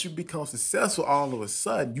then once you become successful, all of a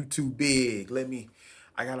sudden, you too big.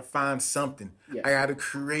 I got to find something. Yeah. I got to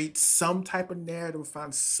create some type of narrative,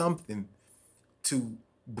 find something to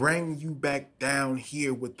bring you back down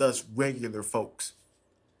here with us regular folks.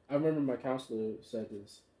 I remember my counselor said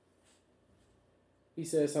this. He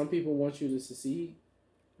said some people want you to succeed.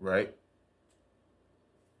 Right.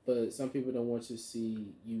 But some people don't want to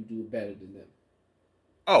see you do better than them.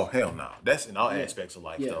 Oh, hell no. That's in all aspects of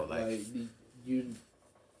life, though. Like you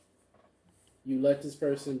let this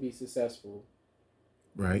person be successful.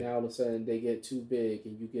 Right. Now all of a sudden they get too big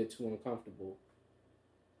and you get too uncomfortable.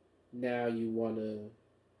 Now you want to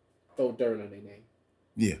throw dirt on their name.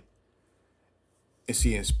 Yeah. And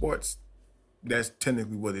see, in sports, that's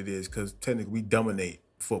technically what it is, because technically we dominate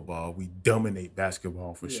football, we dominate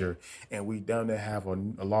basketball for sure, and we down there have a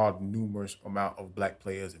numerous amount of black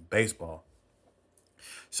players in baseball.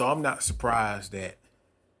 So I'm not surprised that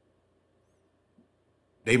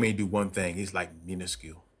they may do one thing. It's like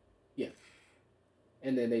minuscule. Yeah.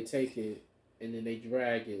 And then they take it and then they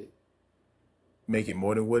drag it. Make it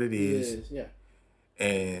more than what it is. Yeah.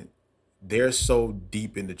 And they're so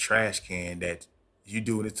deep in the trash can that you're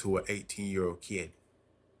doing it to an 18-year-old kid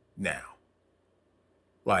now.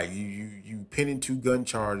 Like you pinning 2 gun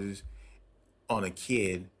charges on a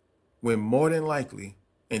kid when more than likely,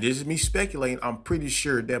 and this is me speculating, I'm pretty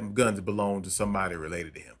sure them guns belong to somebody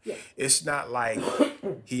related to him. Yeah. It's not like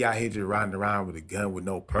he out here just riding around with a gun with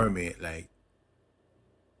no permit, like.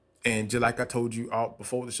 And just like I told you all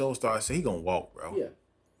before the show started, I said he gonna walk, bro. Yeah.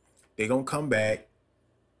 They gonna come back.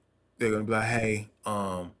 They're gonna be like, hey,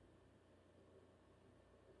 they're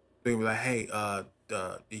gonna be like, hey,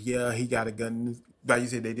 yeah, he got a gun. Like you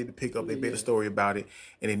said, they did the pickup. They made a story about it,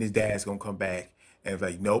 and then his dad's gonna come back and it's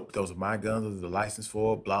like, nope, those are my guns. Those are the license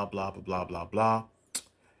for blah blah blah blah blah blah.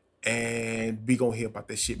 And we gonna hear about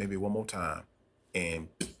this shit maybe one more time, and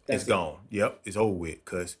it's gone. Yep, it's over with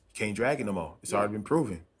because you can't drag it no more. It's already been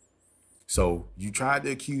proven. So you tried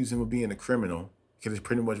to accuse him of being a criminal because it's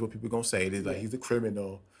pretty much what people gonna say. They're like, he's a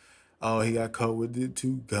criminal. Oh, he got caught with the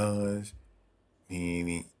 2 guns.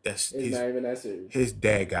 That's it's not even that serious. His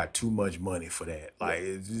dad got too much money for that. Like,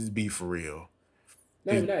 just be for real.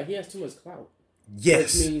 Not even that. He has too much clout.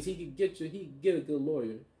 Yes. Which means he could get a good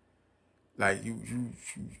lawyer. Like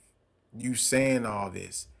you saying all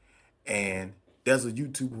this, and there's a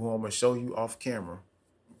YouTuber who I'm gonna show you off camera,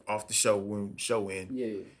 off the show when show in.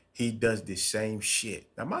 Yeah. He does the same shit.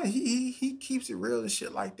 Now, mind he keeps it real and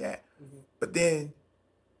shit like that, but then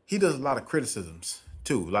he does a lot of criticisms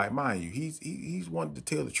too. Like, mind you, he's wanted to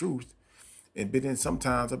tell the truth, but then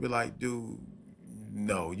sometimes I'll be like, dude,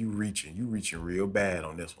 no, you reaching real bad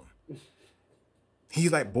on this one.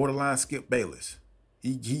 He's like borderline Skip Bayless.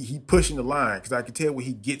 He pushing the line because I can tell where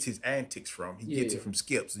he gets his antics from. He gets it from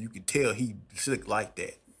Skip, so you can tell he slick like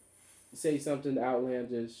that. Say something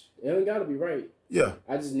outlandish. It ain't gotta be right. Yeah.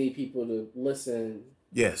 I just need people to listen.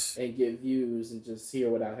 Yes. And get views and just hear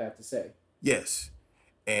what I have to say. Yes.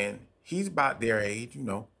 And he's about their age, you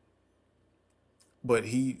know. But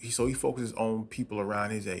he focuses on people around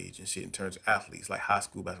his age and shit in terms of athletes, like high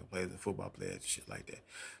school basketball players and football players and shit like that.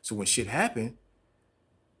 So when shit happened,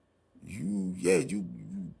 you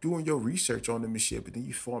doing your research on them and shit, but then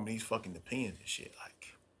you forming these fucking opinions and shit, like.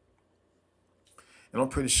 And I'm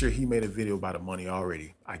pretty sure he made a video about the money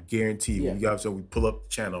already. I guarantee when we pull up the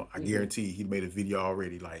channel, I guarantee he made a video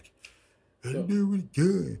already, like, I know what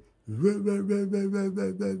good.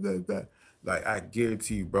 Like, I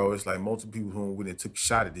guarantee you, bro, it's like multiple people who went and took a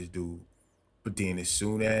shot at this dude, but then as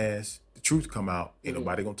soon as the truth come out, ain't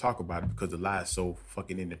nobody gonna talk about it because the lie is so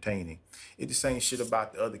fucking entertaining. It's the same shit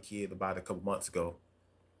about the other kid about a couple months ago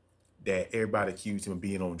that everybody accused him of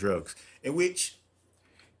being on drugs, in which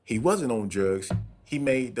he wasn't on drugs. He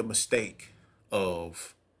made the mistake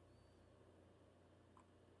of,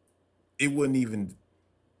 it wasn't even,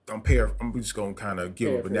 I'm just gonna kind of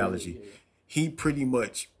give an analogy. Yeah. He pretty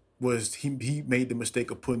much was, he made the mistake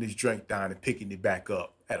of putting his drink down and picking it back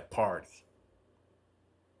up at a party.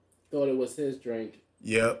 Thought it was his drink.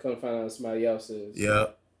 Yep. Come find out somebody else's.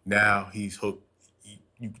 Yep. Now he's hooked.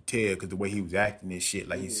 You could tell because the way he was acting and shit,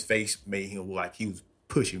 like his face made him look like he was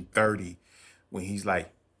pushing 30 when he's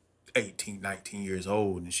like 18, 19 years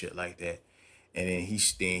old and shit like that. And then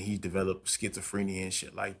he developed schizophrenia and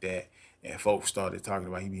shit like that. And folks started talking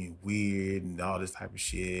about he being weird and all this type of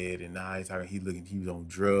shit. And now he was on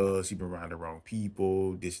drugs. He been around the wrong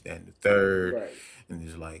people, this, that, and the third. Right. And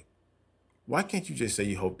it's like, why can't you just say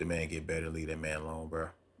you hope the man get better, leave that man alone, bro?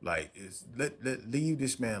 Like, leave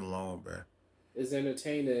this man alone, bro. It's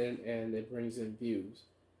entertaining and it brings in views.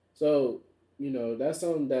 So, that's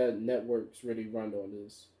something that networks really run on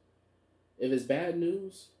is, if it's bad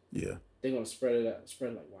news, they're gonna spread it like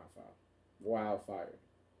wildfire.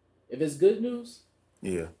 If it's good news,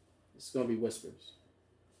 it's gonna be whispers.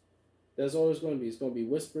 That's all it's gonna be. It's gonna be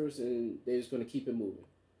whispers, and they're just gonna keep it moving.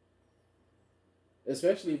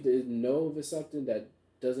 Especially if they know if it's something that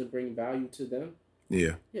doesn't bring value to them.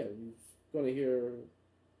 Yeah, you're gonna hear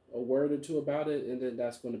a word or two about it, and then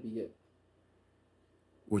that's gonna be it.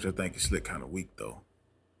 Which I think is slick kind of weak though.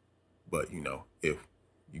 But if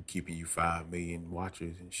you keeping you 5 million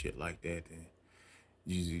watchers and shit like that, then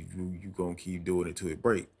you gonna keep doing it till it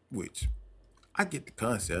break. Which I get the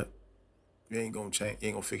concept. You ain't gonna change, you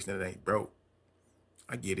ain't gonna fix nothing that ain't broke.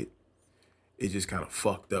 I get it. It's just kind of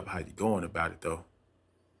fucked up how you going about it though.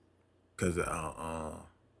 Cause as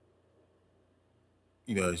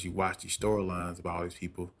you watch these storylines about all these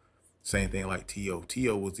people, same thing like T.O.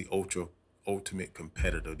 T.O. was the ultimate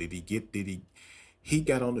competitor. He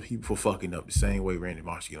got on the people for fucking up the same way Randy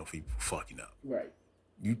Moss get on people for fucking up. Right.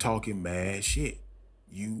 You talking mad shit.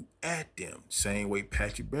 You at them. Same way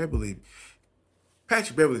Patrick Beverly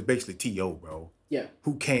is basically T.O., bro. Yeah.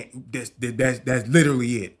 Who can't, that's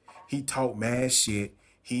literally it. He talk mad shit.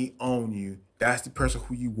 He own you. That's the person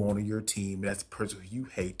who you want on your team. That's the person who you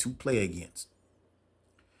hate to play against.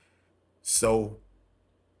 So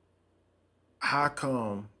how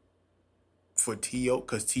come for T.O.,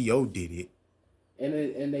 because T.O. did it.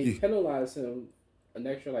 And they penalized him an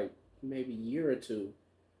extra like maybe year or two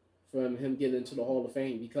from him getting into the Hall of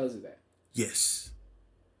Fame because of that. Yes.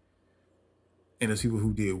 And there's people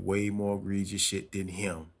who did way more egregious shit than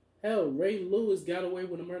him. Hell, Ray Lewis got away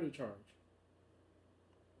with a murder charge.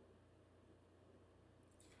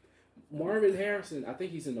 Marvin Harrison, I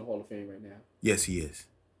think he's in the Hall of Fame right now. Yes, he is.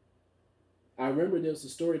 I remember there was a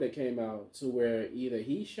story that came out to where either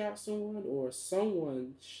he shot someone or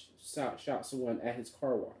someone shot someone at his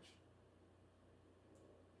car wash.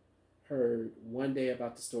 Heard one day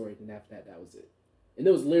about the story, then after that was it. And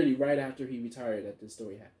it was literally right after he retired that this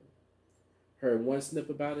story happened. Heard one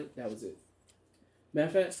snip about it, that was it. Matter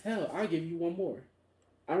of fact, hell, I'll give you one more.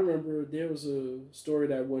 I remember there was a story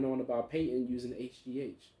that went on about Peyton using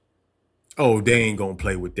HGH. Oh, they ain't gonna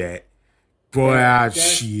play with that. Boy, that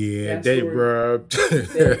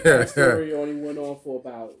story only went on for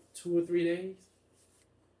about 2 or 3 days.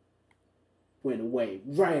 Went away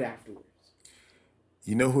right afterwards.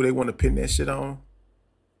 You know who they want to pin that shit on?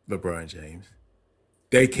 LeBron James.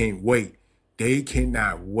 They can't wait. They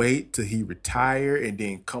cannot wait till he retire and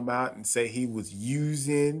then come out and say he was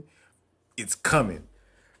using. It's coming.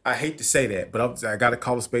 I hate to say that, but I got to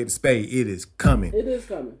call a spade a spade. It is coming. It is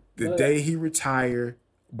coming. The day he retire,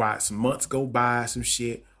 by some months go by, some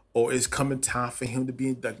shit, or it's coming time for him to be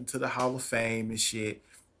inducted to the Hall of Fame and shit,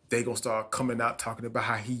 they gonna start coming out talking about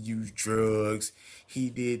how he used drugs, he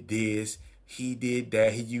did this, he did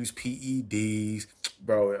that, he used PEDs,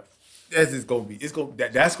 bro. That's just gonna be.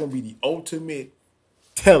 That's gonna be the ultimate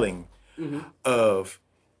telling of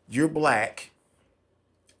you're black,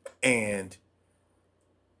 and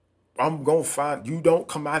I'm gonna find you don't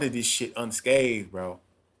come out of this shit unscathed, bro.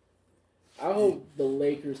 I hope the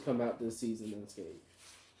Lakers come out this season unscathed.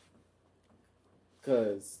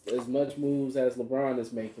 Because as much moves as LeBron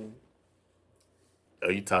is making.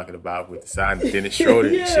 Are you talking about with the sign of Dennis Schroeder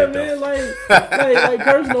and shit, man, though? like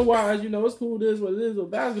personal wise, it's cool this what it is, but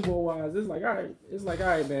basketball wise, it's like, all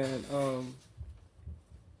right, man.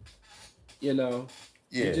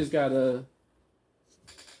 You just gotta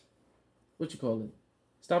what you call it?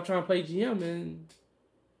 Stop trying to play GM and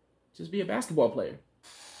just be a basketball player.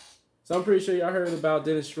 So I'm pretty sure y'all heard about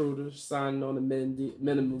Dennis Schroeder signing on a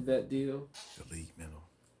minimum vet deal. The league minimum.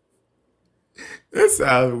 That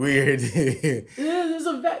sounds weird. Yeah, there's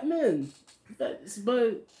a vet man.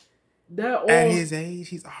 But that all... At his age,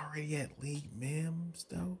 he's already at league minimums,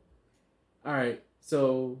 though. All right,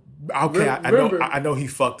 so... Okay, I know he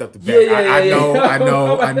fucked up the bet. I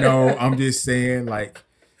know. I'm just saying, like...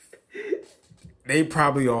 They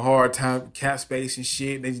probably on hard time cap space and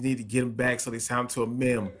shit. They just need to get him back so they sign him to a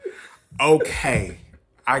minimum. Okay,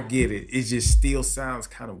 I get it. It just still sounds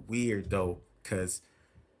kind of weird though, because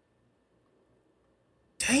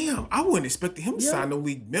damn, I wouldn't expect him to sign no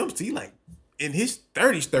league minimums. He like in his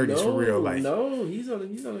 30s for real. Like no, he's on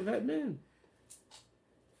a vet man.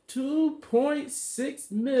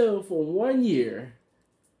 $2.6 million for 1 year.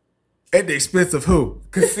 At the expense of who?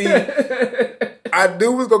 Cause see. I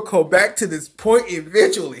knew we was going to come back to this point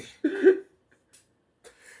eventually.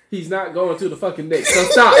 He's not going to the fucking Knicks, so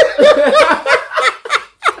stop.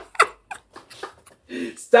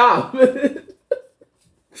 Stop.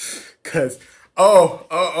 Because,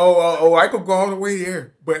 I could go all the way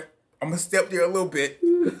there, but I'm going to step there a little bit.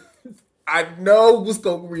 I know we're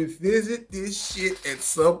going to revisit this shit at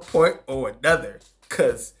some point or another,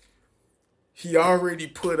 because... He already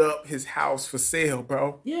put up his house for sale,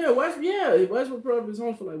 bro. Yeah, Westbrook put up his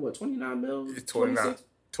home for like what, 29 mil? It's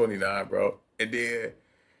 29, bro. And then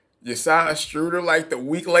you sign Schroeder like the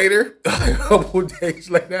week later, a couple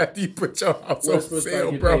days later after you put your house on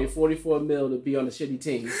sale, bro. Paid $44 million to be on a shitty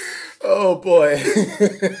team. Oh boy,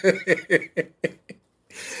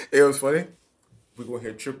 it was funny. We're gonna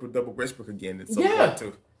hear triple double Westbrook again at some point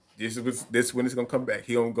too. This when it's gonna come back.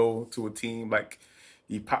 He gonna go to a team like.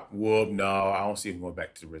 He popped Wub. No, I don't see him going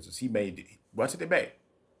back to the Wizards. He made it. What's it back?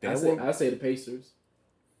 I say the Pacers.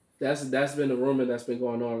 That's been the rumor that's been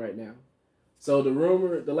going on right now. So the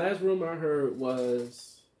last rumor I heard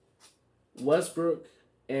was Westbrook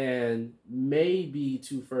and maybe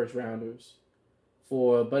 2 first rounders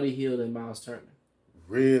for Buddy Hield and Miles Turner.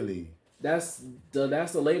 Really? That's the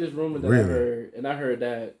latest rumor that I heard, and I heard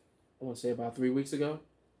that I want to say about 3 weeks ago.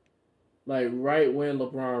 Like right when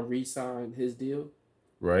LeBron re-signed his deal.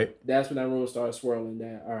 Right. That's when that rumor started swirling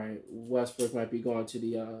that, all right, Westbrook might be going to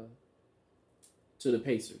the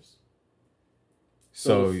Pacers.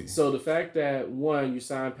 So the fact that one, you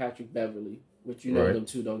signed Patrick Beverly, which you know right. them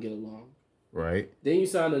two don't get along. Right. Then you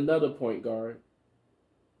signed another point guard.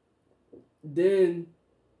 Then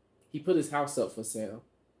he put his house up for sale.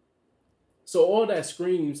 So all that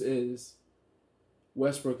screams is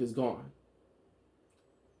Westbrook is gone.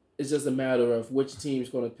 It's just a matter of which team's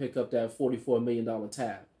going to pick up that $44 million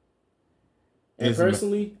tab. And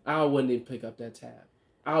personally, I wouldn't even pick up that tab.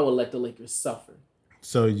 I would let the Lakers suffer.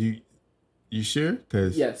 So you sure?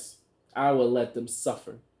 Cause yes, I would let them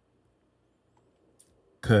suffer.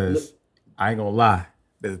 Cause I ain't gonna lie,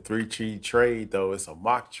 the 3-3 trade though, it's a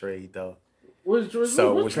mock trade though. Which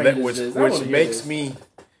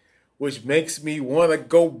makes me want to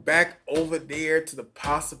go back over there to the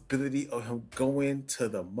possibility of him going to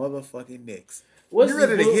the motherfucking Knicks. You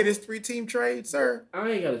ready to hit his 3-team trade, sir? I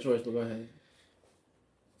ain't got a choice, but go ahead.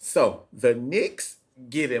 So the Knicks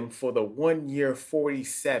get him for the 1 year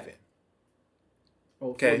 47.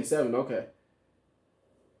 Oh, 47, okay.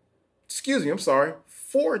 Excuse me, I'm sorry.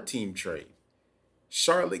 4-team trade.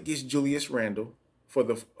 Charlotte gets Julius Randle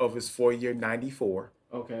of his 4-year 94.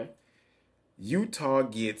 Okay. Utah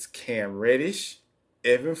gets Cam Reddish,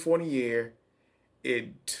 Evan Fournier,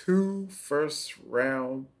 and 2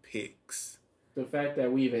 first-round picks. The fact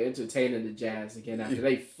that we even entertaining the Jazz again after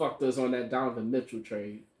they fucked us on that Donovan Mitchell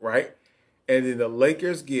trade. Right. And then the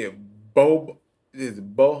Lakers get Bojan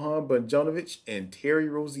Bogdanovic and Terry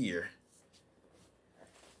Rozier.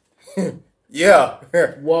 Yeah.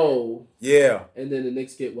 Whoa. Yeah. And then the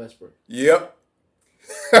Knicks get Westbrook. Yep.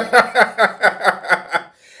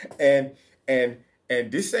 and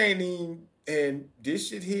this ain't even, and this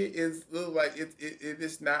shit here is look like it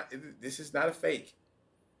is not. This is not a fake.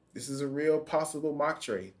 This is a real possible mock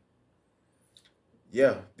trade.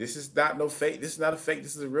 Yeah, this is not no fake. This is not a fake.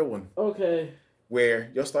 This is a real one. Okay. Where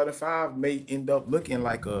your starting five may end up looking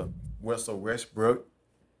like a Russell Westbrook,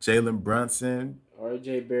 Jalen Brunson,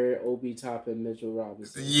 RJ Barrett, Obi Toppin, Mitchell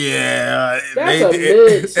Robinson. Yeah, that's a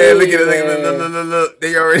mid team. Hey, look!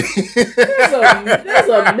 They already. that's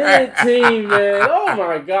a mid team, man. Oh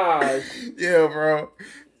my gosh. Yeah, bro.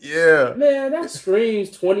 Yeah. Man, that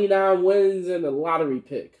screams 29 wins and a lottery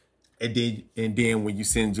pick. And then when you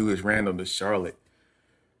send Julius Randle to Charlotte,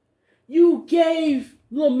 you gave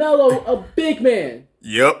LaMelo a big man.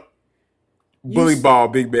 Yep. Bully ball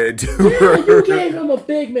big man too. Yeah, you gave him a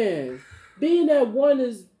big man. Being that one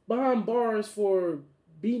is behind bars for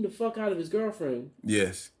beating the fuck out of his girlfriend.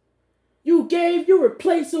 Yes. You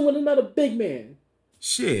replaced him with another big man.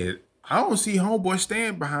 Shit. I don't see homeboy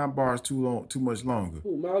staying behind bars too much longer.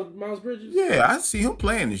 Who, Miles Bridges? Yeah, I see him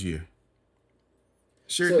playing this year.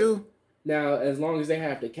 Sure do. Now, as long as they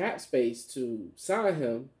have the cap space to sign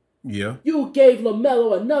him, yeah, you gave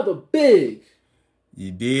LaMelo another big.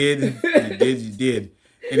 You did. You did.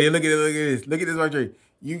 And then look at this. Look at this right there.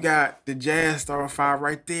 You got the Jazz starting five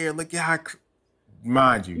right there. Look at how,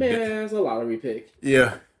 mind you, man, that's a lottery pick.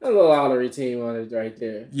 Yeah. That's a lottery team on it right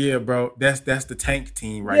there. Yeah, bro. That's the tank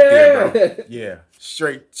team right there, bro. Yeah.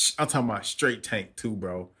 Straight. I'm talking about straight tank too,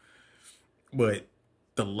 bro. But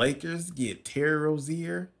the Lakers get Terry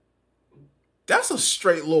Rozier. That's a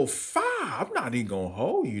straight little 5. I'm not even going to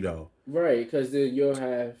hold you, though. Right, because then you'll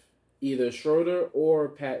have either Schroeder or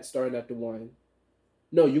Pat starting at the 1.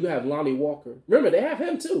 No, you have Lonnie Walker. Remember, they have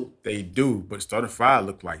him, too. They do, but starting 5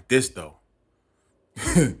 look like this, though.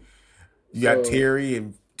 You got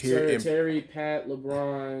Terry, Pat,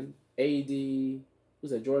 LeBron, AD.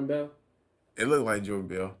 Who's that, Jordan Bell? It looked like Jordan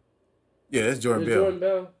Bell. Yeah, that's Jordan Bell. Jordan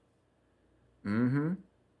Bell? Mm-hmm.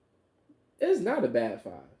 It's not a bad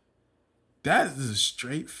 5. That is a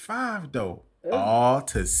straight 5, though. All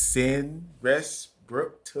to send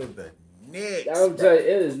Westbrook to the Knicks. I'm telling you,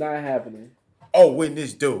 it is not happening. Oh, when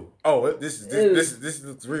this do? Oh, this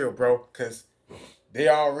looks real, bro. Because they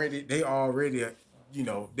already, you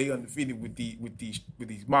know, they undefeated with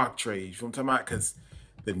these mock trades. You know what I'm talking about? Because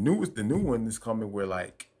the new one is coming where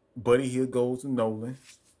like Buddy Hield goes to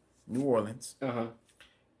New Orleans.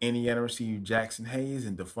 Indiana received Jackson Hayes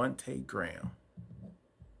and Devontae Graham.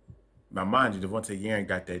 Now, mind you, Devontae Graham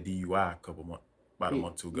got that DUI about a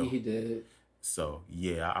month or two ago. He did. So,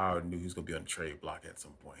 yeah, I already knew he was going to be on the trade block at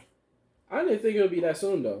some point. I didn't think it would be that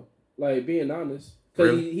soon, though. Like, being honest.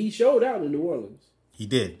 Because he showed out in New Orleans. He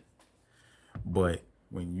did. But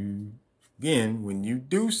when you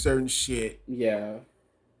do certain shit. Yeah.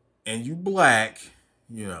 And you black,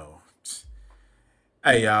 you know.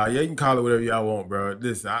 Hey, y'all, you can call it whatever y'all want, bro.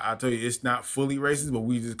 Listen, I tell you, it's not fully racist, but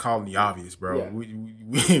we just calling the obvious, bro. Yeah.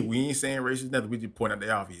 We ain't saying racist nothing. We just point out the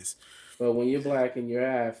obvious. But when you're black and you're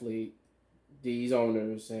an athlete, these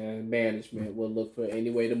owners and management will look for any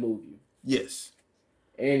way to move you. Yes.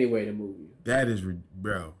 Any way to move you. That is,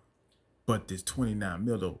 bro. But this 29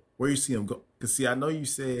 mil though, where you see him go? Cause see, I know you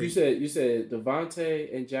said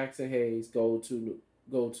Devontae and Jackson Hayes go to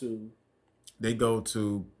they go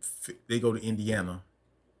to Indiana,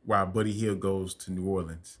 while Buddy Hield goes to New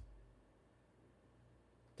Orleans.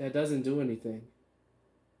 That doesn't do anything.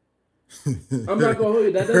 I'm not gonna hold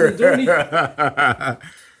you. That doesn't do anything.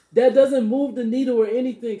 That doesn't move the needle or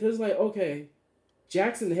anything. Cause like, okay,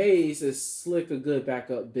 Jackson Hayes is slick, a good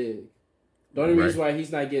backup big. The only reason why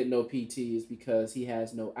he's not getting no PT is because he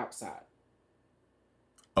has no outside.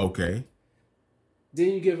 Okay. Then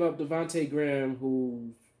you give up Devontae Graham,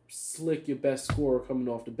 who slick your best scorer coming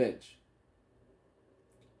off the bench,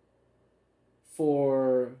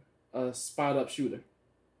 for a spot up shooter.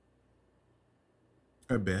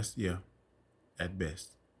 At best, yeah. At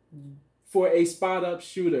best. For a spot up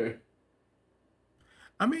shooter.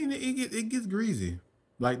 I mean, it gets greasy.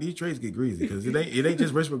 Like, these trades get greasy because it ain't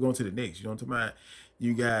just Westbrook going to the Knicks. You know what I'm talking about?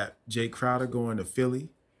 You got Jay Crowder going to Philly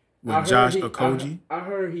with Josh Okogie. I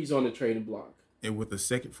heard he's on the trading block. And with a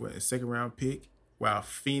second round pick, while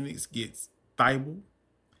Phoenix gets Thibault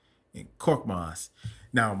and Korkmaz.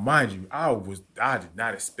 Now, mind you, I did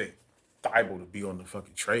not expect Thibault to be on the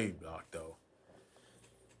fucking trade block though.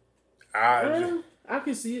 I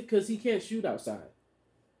can see it because he can't shoot outside,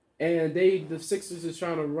 and the Sixers is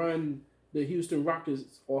trying to run the Houston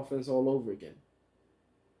Rockets offense all over again.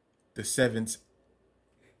 The sevens.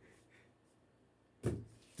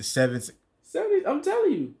 I'm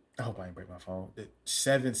telling you. I hope I ain't break my phone. The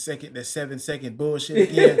 7 second bullshit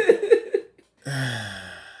again.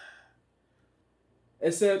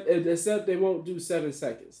 Except they won't do 7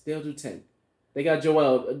 seconds. They'll do 10. They got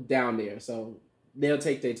Joel down there, so they'll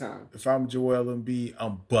take their time. If I'm Joel Embiid,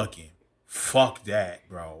 I'm bucking. Fuck that,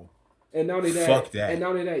 bro. And not only that, fuck that. And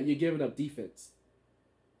not only that, you're giving up defense.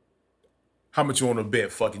 How much you want to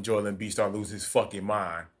bet fucking Joel Embiid start losing his fucking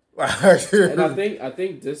mind? And I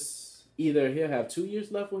think this either he'll have 2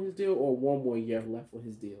 years left on his deal or 1 more year left on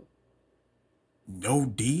his deal. No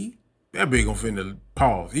D? That big gonna finna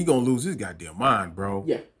pause. He gonna lose his goddamn mind, bro.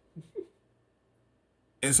 Yeah.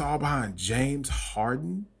 It's all behind James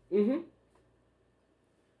Harden? Mm-hmm.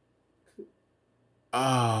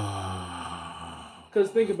 Because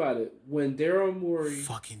think about it. When Daryl Morey...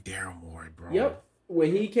 Fucking Daryl Morey, bro. Yep.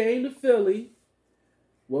 When he came to Philly,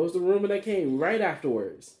 what was the rumor that came right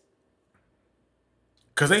afterwards?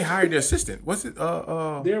 Because they hired the assistant. What's it?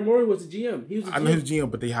 Daryl Morey was the GM. He was the GM. I know he was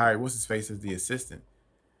GM, but they hired what's his face as the assistant.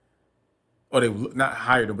 Or they not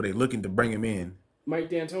hired him, but they looking to bring him in. Mike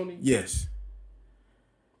D'Antoni? Yes.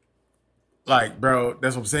 Like, bro,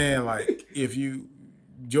 that's what I'm saying. Like, if you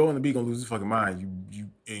Joel Embiid gonna lose his fucking mind, you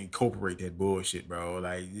incorporate that bullshit, bro.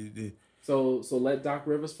 Like, so let Doc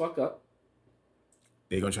Rivers fuck up.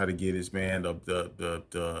 They gonna try to get this man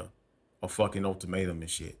a fucking ultimatum and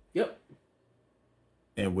shit. Yep.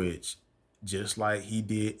 In which, just like he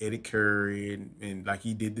did Eddie Curry and like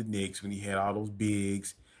he did the Knicks when he had all those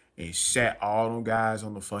bigs and sat all them guys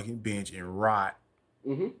on the fucking bench and rot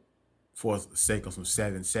for the sake of some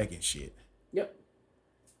 7 second shit. Yep.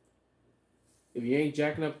 If you ain't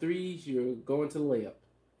jacking up threes, you're going to the layup.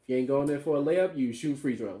 If you ain't going there for a layup, you shoot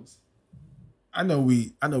free throws. I know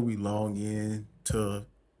we long into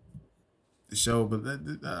the show, but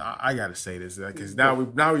I gotta say this because now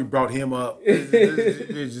we brought him up.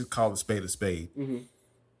 Let's just call a spade a spade. Mm-hmm.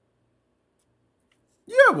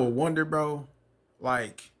 You ever wonder, bro?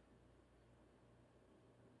 Like,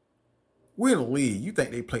 we're in the league. You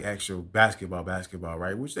think they play actual basketball,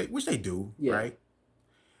 right? Which they do, right?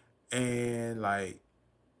 And like,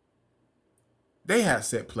 they have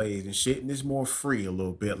set plays and shit, and it's more free a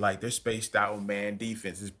little bit. Like, they're spaced out on man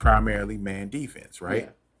defense. It's primarily man defense, right? Yeah.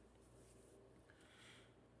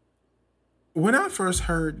 When I first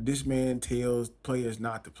heard this man tells players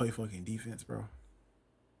not to play fucking defense, bro,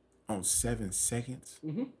 on 7 seconds,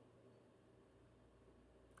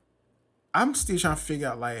 I'm still trying to figure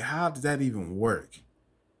out, like, how does that even work?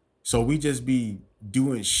 So we just be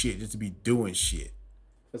doing shit just to be doing shit.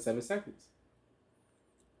 For 7 seconds.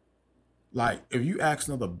 Like, if you ask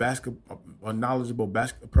another person who's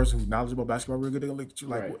knowledgeable basketball real good, they're gonna look at you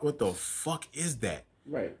like, what the fuck is that?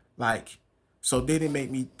 Right. Like, so then it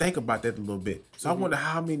made me think about that a little bit. So I wonder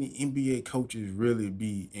how many NBA coaches really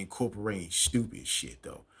be incorporating stupid shit,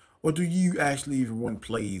 though. Or do you actually even run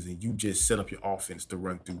plays and you just set up your offense to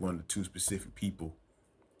run through 1 or 2 specific people?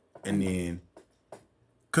 And then,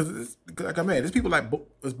 because like I mean, there's people like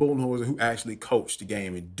Budenholzer who actually coach the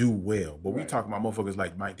game and do well. But we talking about motherfuckers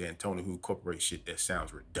like Mike D'Antoni who incorporate shit that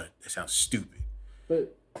sounds redundant, that sounds stupid.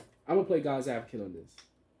 But I'm going to play God's advocate on this.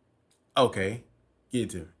 Okay. Get it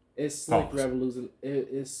to me. It's slick revolution.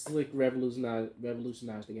 It's slick revolutionized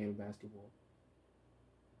the game of basketball.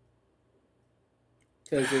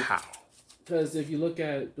 Because if you look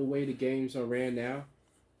at the way the games are ran now,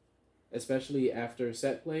 especially after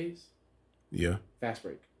set plays, yeah, fast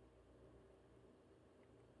break.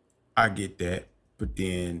 I get that, but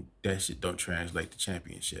then that shit don't translate to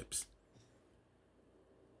championships.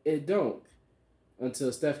 It don't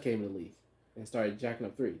until Steph came in the league and started jacking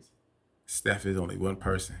up threes. Steph is only one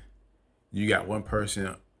person. You got one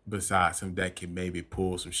person besides him that can maybe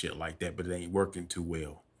pull some shit like that, but it ain't working too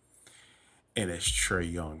well. And it's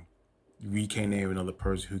Trae Young. We can't name another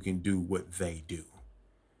person who can do what they do.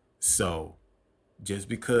 So just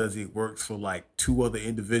because it works for like two other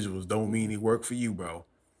individuals don't mean it worked for you, bro.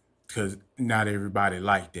 Because not everybody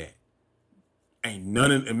like that. As a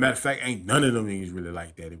matter of fact, ain't none of them niggas really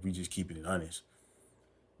like that if we just keeping it honest.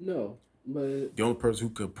 No, but the only person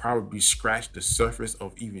who could probably scratch the surface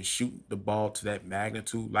of even shooting the ball to that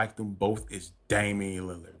magnitude like them both is Damian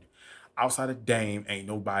Lillard. Outside of Dame, ain't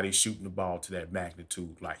nobody shooting the ball to that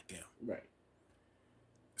magnitude like them. Right.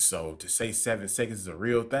 So to say 7 seconds is a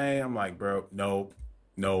real thing, I'm like, bro, nope.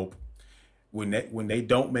 When they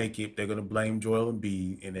don't make it, they're gonna blame Joel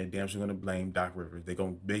Embiid, and they're damn sure gonna blame Doc Rivers. They're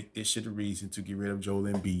gonna make this shit a reason to get rid of Joel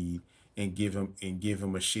Embiid and give him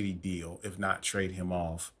a shitty deal, if not trade him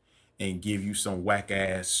off, and give you some whack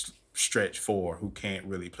ass stretch four who can't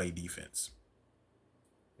really play defense.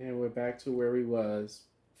 And we're back to where we was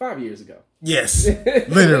 5 years ago. Yes,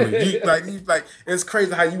 literally. You like it's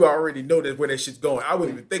crazy how you already know where that shit's going. I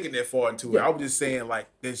wasn't even thinking that far into it. I was just saying like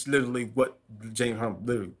that's literally what James Harden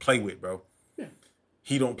literally play with, bro. Yeah.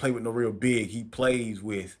 He don't play with no real big. He plays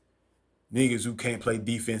with niggas who can't play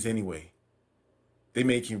defense anyway. They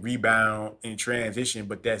make him rebound in transition,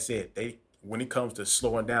 but that's it. When it comes to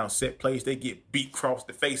slowing down set plays, they get beat across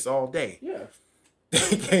the face all day. Yeah.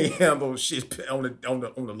 They can't handle shit on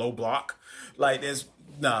the low block. Like that's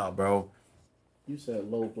nah, bro. You said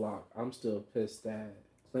low block. I'm still pissed that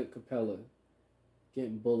Clint Capella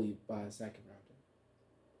getting bullied by a second rounder.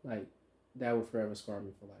 Like that will forever scar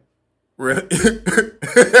me for life. Really?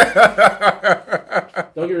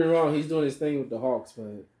 Don't get me wrong, he's doing his thing with the Hawks,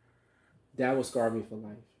 but that will scar me for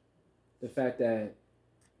life. The fact that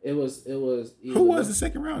it was who was the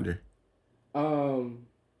second rounder?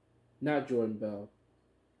 Not Jordan Bell.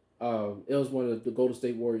 It was one of the Golden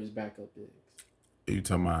State Warriors backup bigs. Are you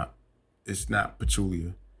talking about? It's not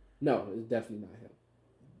Pachulia. No, it's definitely not him.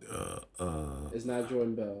 It's not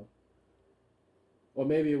Jordan Bell. Or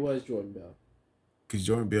maybe it was Jordan Bell. Because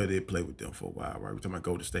Jordan Bell did play with them for a while, right? We're talking about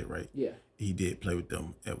Golden State, right? Yeah. He did play with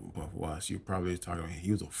them at one point for a while. So you're probably talking about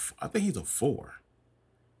I think he's a 4.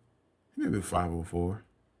 Maybe a 5 or 4.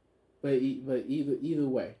 But either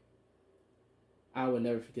way, I will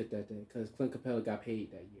never forget that day because Clint Capella got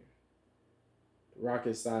paid that year. The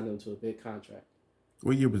Rockets signed him to a big contract.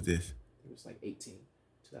 What year was this? It was like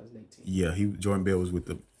 2018. Yeah, Jordan Bell was with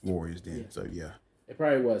the Warriors then. Yeah. So yeah, it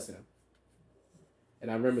probably was him. And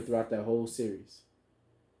I remember throughout that whole series,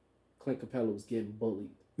 Clint Capella was getting bullied.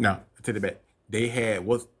 No, I take it back. They had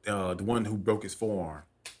the one who broke his forearm.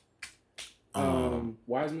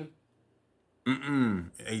 Wiseman.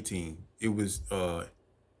 18. It was the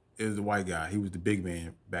white guy. He was the big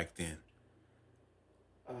man back then.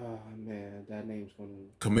 Oh man, that name's gonna.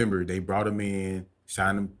 Remember, they brought him in,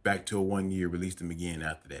 signed him back to a 1 year, released him again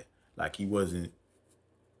after that. Like he wasn't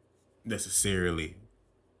necessarily,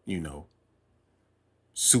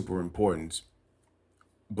 super important,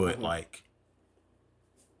 but like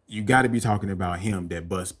you got to be talking about him that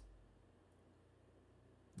busted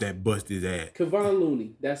his ass. Kevon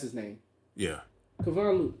Looney, that's his name. Yeah.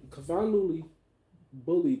 Kevon Looney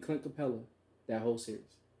bullied Clint Capella that whole series.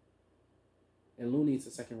 And Looney's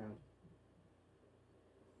a second rounder.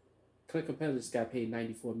 Clint Capella just got paid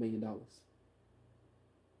 $94 million.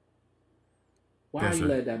 Why are you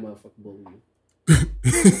letting that motherfucker bully you?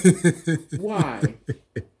 Why?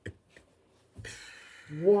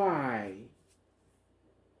 Why?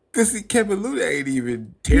 Because Kevin Looney ain't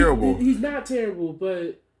even terrible. He's not terrible,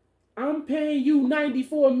 but I'm paying you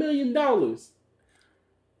 $94 million.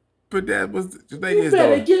 But that was the thing. You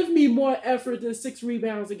better give me more effort than 6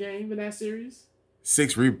 rebounds a game in that series.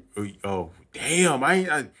 6 Oh damn!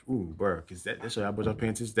 Bro, because that's what I was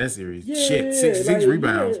paying attention to that series. Yeah, Shit, six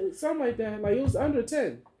rebounds, something like that. Like it was under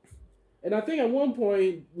 10, and I think at one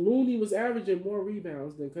point Looney was averaging more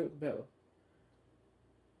rebounds than Clint Capella.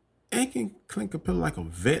 Ain't Clint Capella like a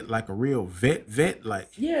vet, like a real vet, like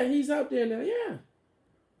yeah, he's up there now. Yeah,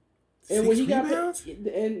 and when he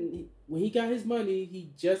got his money,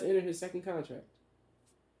 he just entered his second contract.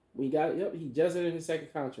 He just entered his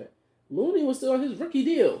second contract. Looney was still on his rookie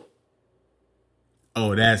deal.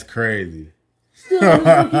 Oh, that's crazy. Still on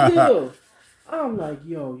his rookie deal. I'm like,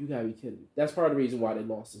 yo, you gotta be kidding me. That's part of the reason why they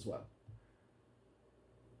lost as well.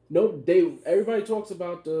 No, everybody talks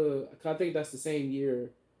about I think that's the same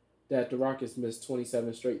year that the Rockets missed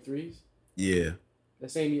 27 straight threes. Yeah. The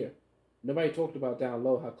same year. Nobody talked about down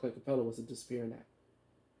low how Clint Capella was a disappearing act.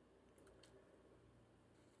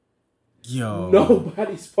 Yo.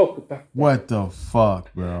 Nobody spoke about that. What the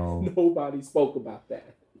fuck, bro? Nobody spoke about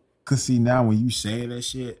that. Cause see, now when you saying that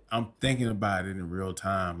shit, I'm thinking about it in real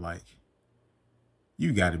time. Like,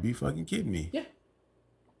 you gotta be fucking kidding me. Yeah.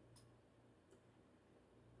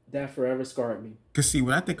 That forever scarred me. Cause see,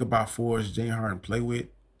 when I think about fours James Harden play with,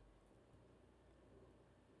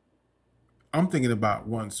 I'm thinking about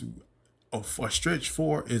a stretch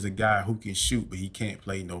four is a guy who can shoot, but he can't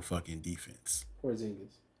play no fucking defense.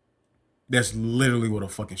 Porzingis. That's literally what a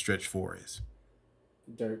fucking stretch four is.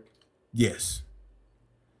 Dirk. Yes.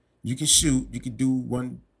 You can shoot, you can do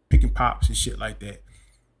one pick and pops and shit like that,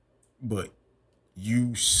 but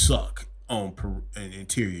you suck on an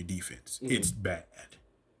interior defense. Mm-hmm. It's bad.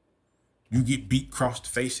 You get beat across the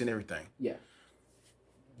face and everything. Yeah.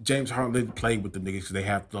 James Harden didn't play with the niggas because they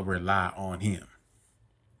have to rely on him.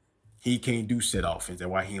 He can't do set offense. That's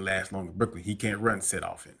why he ain't last long in Brooklyn. He can't run set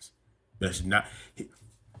offense. That's not.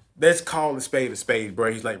 Let's call a spade,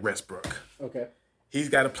 bro. He's like Westbrook. Okay. He's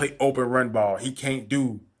got to play open run ball. He can't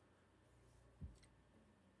do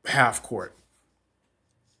half court.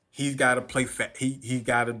 He's got to play fat. He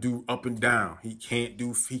got to do up and down. He can't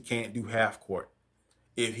do half court.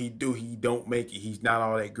 If he do, he don't make it. He's not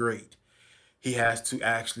all that great. He has to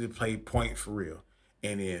actually play point for real.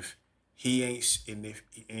 And if he ain't,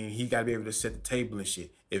 and he got to be able to set the table and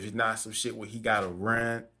shit. If it's not some shit where he got to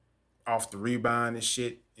run off the rebound and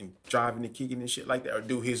shit and driving and kicking and shit like that, or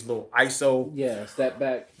do his little ISO. Yeah, step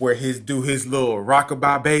back. Where do his little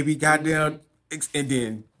rockabye baby goddamn, and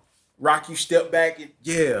then rock you step back. And,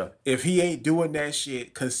 yeah, if he ain't doing that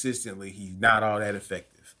shit consistently, he's not all that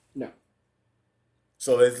effective. No.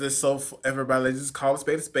 So let's just call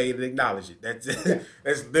a spade and acknowledge it. That's it. Yeah.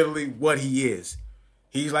 That's literally what he is.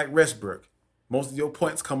 He's like Westbrook. Most of your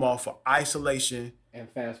points come off of isolation and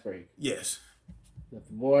fast break. Yes.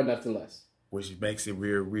 Nothing more, nothing less. Which makes it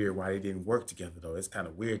weird why they didn't work together though. It's kind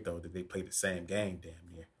of weird though that they play the same game damn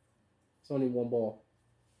near. It's only one ball.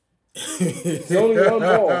 It's only one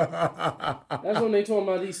ball. That's when they talking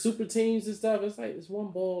about these super teams and stuff. It's like it's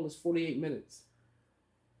one ball. It's 48 minutes.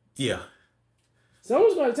 Yeah.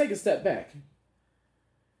 Someone's going to take a step back.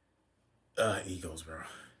 Egos, bro.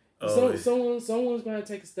 Someone's going to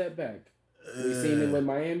take a step back. We seen it with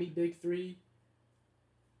Miami Big Three.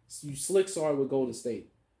 You slick saw it with Golden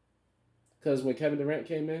State. Because when Kevin Durant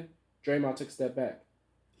came in, Draymond took a step back.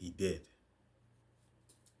 He did.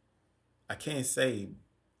 I can't say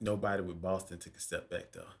nobody with Boston took a step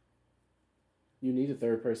back, though. You need a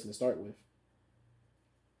third person to start with.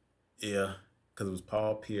 Yeah, because it was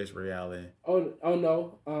Paul Pierce, Ray Allen. Oh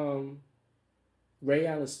no. Ray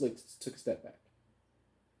Allen slick took a step back.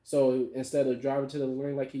 So instead of driving to the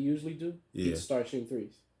ring like he usually do, he'd start shooting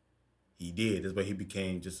threes. He did. That's why he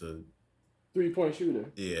became just a 3-point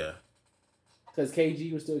shooter. Yeah. Because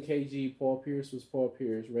KG was still KG, Paul Pierce was Paul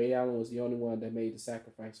Pierce. Ray Allen was the only one that made the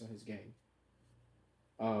sacrifice on his game.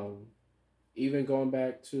 Even going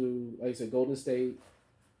back to, like I said, Golden State,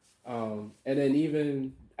 and then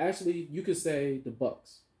even actually you could say the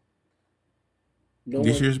Bucks.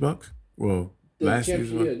 Year's Bucks? Well, last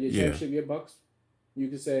year's championship Bucks. You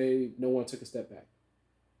could say no one took a step back.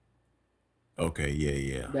 Okay,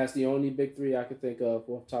 yeah. That's the only big three I could think of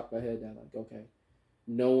off the top of my head that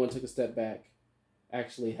no one took a step back.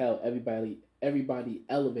 Actually, hell, everybody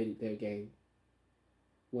elevated their game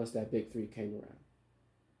once that big three came around.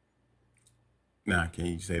 Now, can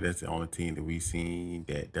you say that's the only team that we've seen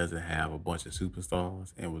that doesn't have a bunch of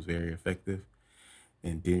superstars and was very effective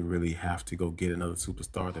and didn't really have to go get another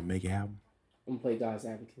superstar to make it happen? I'm going to play God's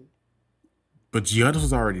advocate. But Giannis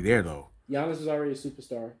was already there, though. Giannis was already a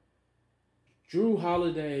superstar. Drew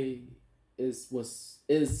Holiday is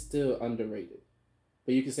still underrated,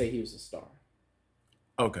 but you can say he was a star.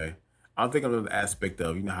 Okay, I'm thinking of the aspect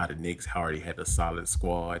of how the Knicks already had a solid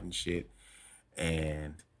squad and shit,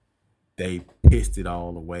 and they pissed it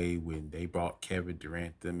all away when they brought Kevin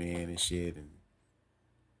Durant them in and shit, and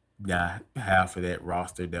now half of that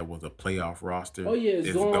roster that was a playoff roster. Oh yeah,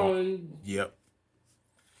 it's gone. Yep.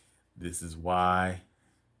 This is why.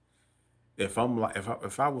 If I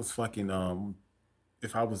was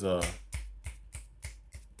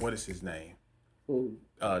what is his name? Who?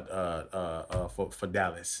 For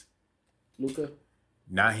Dallas. Luka.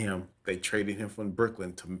 Not him. They traded him from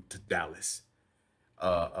Brooklyn to Dallas.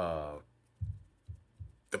 The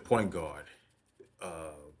point guard.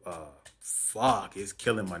 Fuck, it's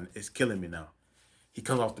killing me now. He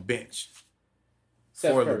comes off the bench.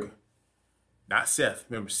 Seth for Curry. Luka. Not Seth.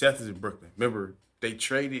 Remember, Seth is in Brooklyn. Remember, they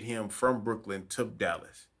traded him from Brooklyn to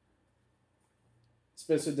Dallas.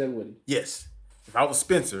 Spencer Dinwiddie. Yes. If I was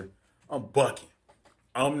Spencer, I'm bucking.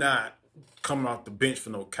 I'm not coming off the bench for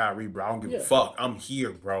no Kyrie, bro. I don't give a fuck. I'm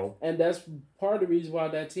here, bro. And that's part of the reason why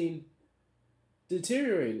that team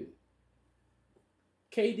deteriorated.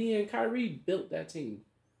 KD and Kyrie built that team.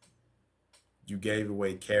 You gave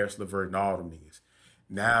away Karis LeVert and all them niggas.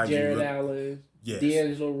 Now Jared you Allen, yes.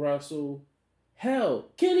 D'Angelo Russell. Hell,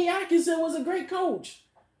 Kenny Atkinson was a great coach.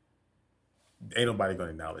 Ain't nobody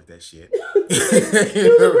gonna acknowledge that shit. He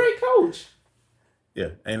was a great coach. Yeah,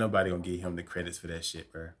 ain't nobody gonna give him the credits for that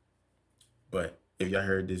shit, bro. But if y'all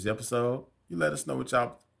heard this episode, you let us know what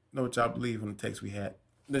y'all believe on the takes we had.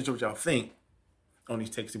 Let us know what y'all think on these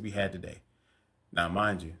takes that we had today. Now,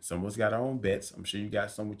 mind you, some of us got our own bets. I'm sure you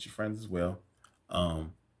got some with your friends as well.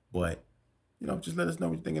 But just let us know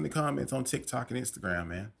what you think in the comments on TikTok and Instagram,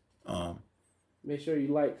 man. Make sure you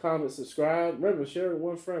like, comment, subscribe. Remember, share it with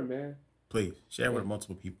one friend, man. Please share with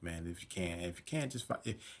multiple people, man. If you can, if you can't, just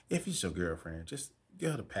if it's your girlfriend, just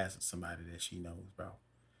get her to pass it to somebody that she knows, bro.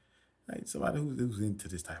 Like somebody who's into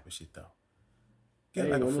this type of shit, though. Get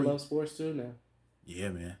hey, women love sports too now. Yeah,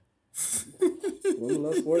 man. Women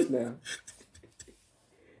love sports now.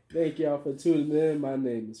 Thank y'all for tuning in. My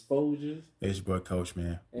name is Folgers. It's your boy Coach,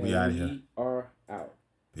 man. We out of here. We are out.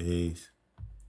 Peace.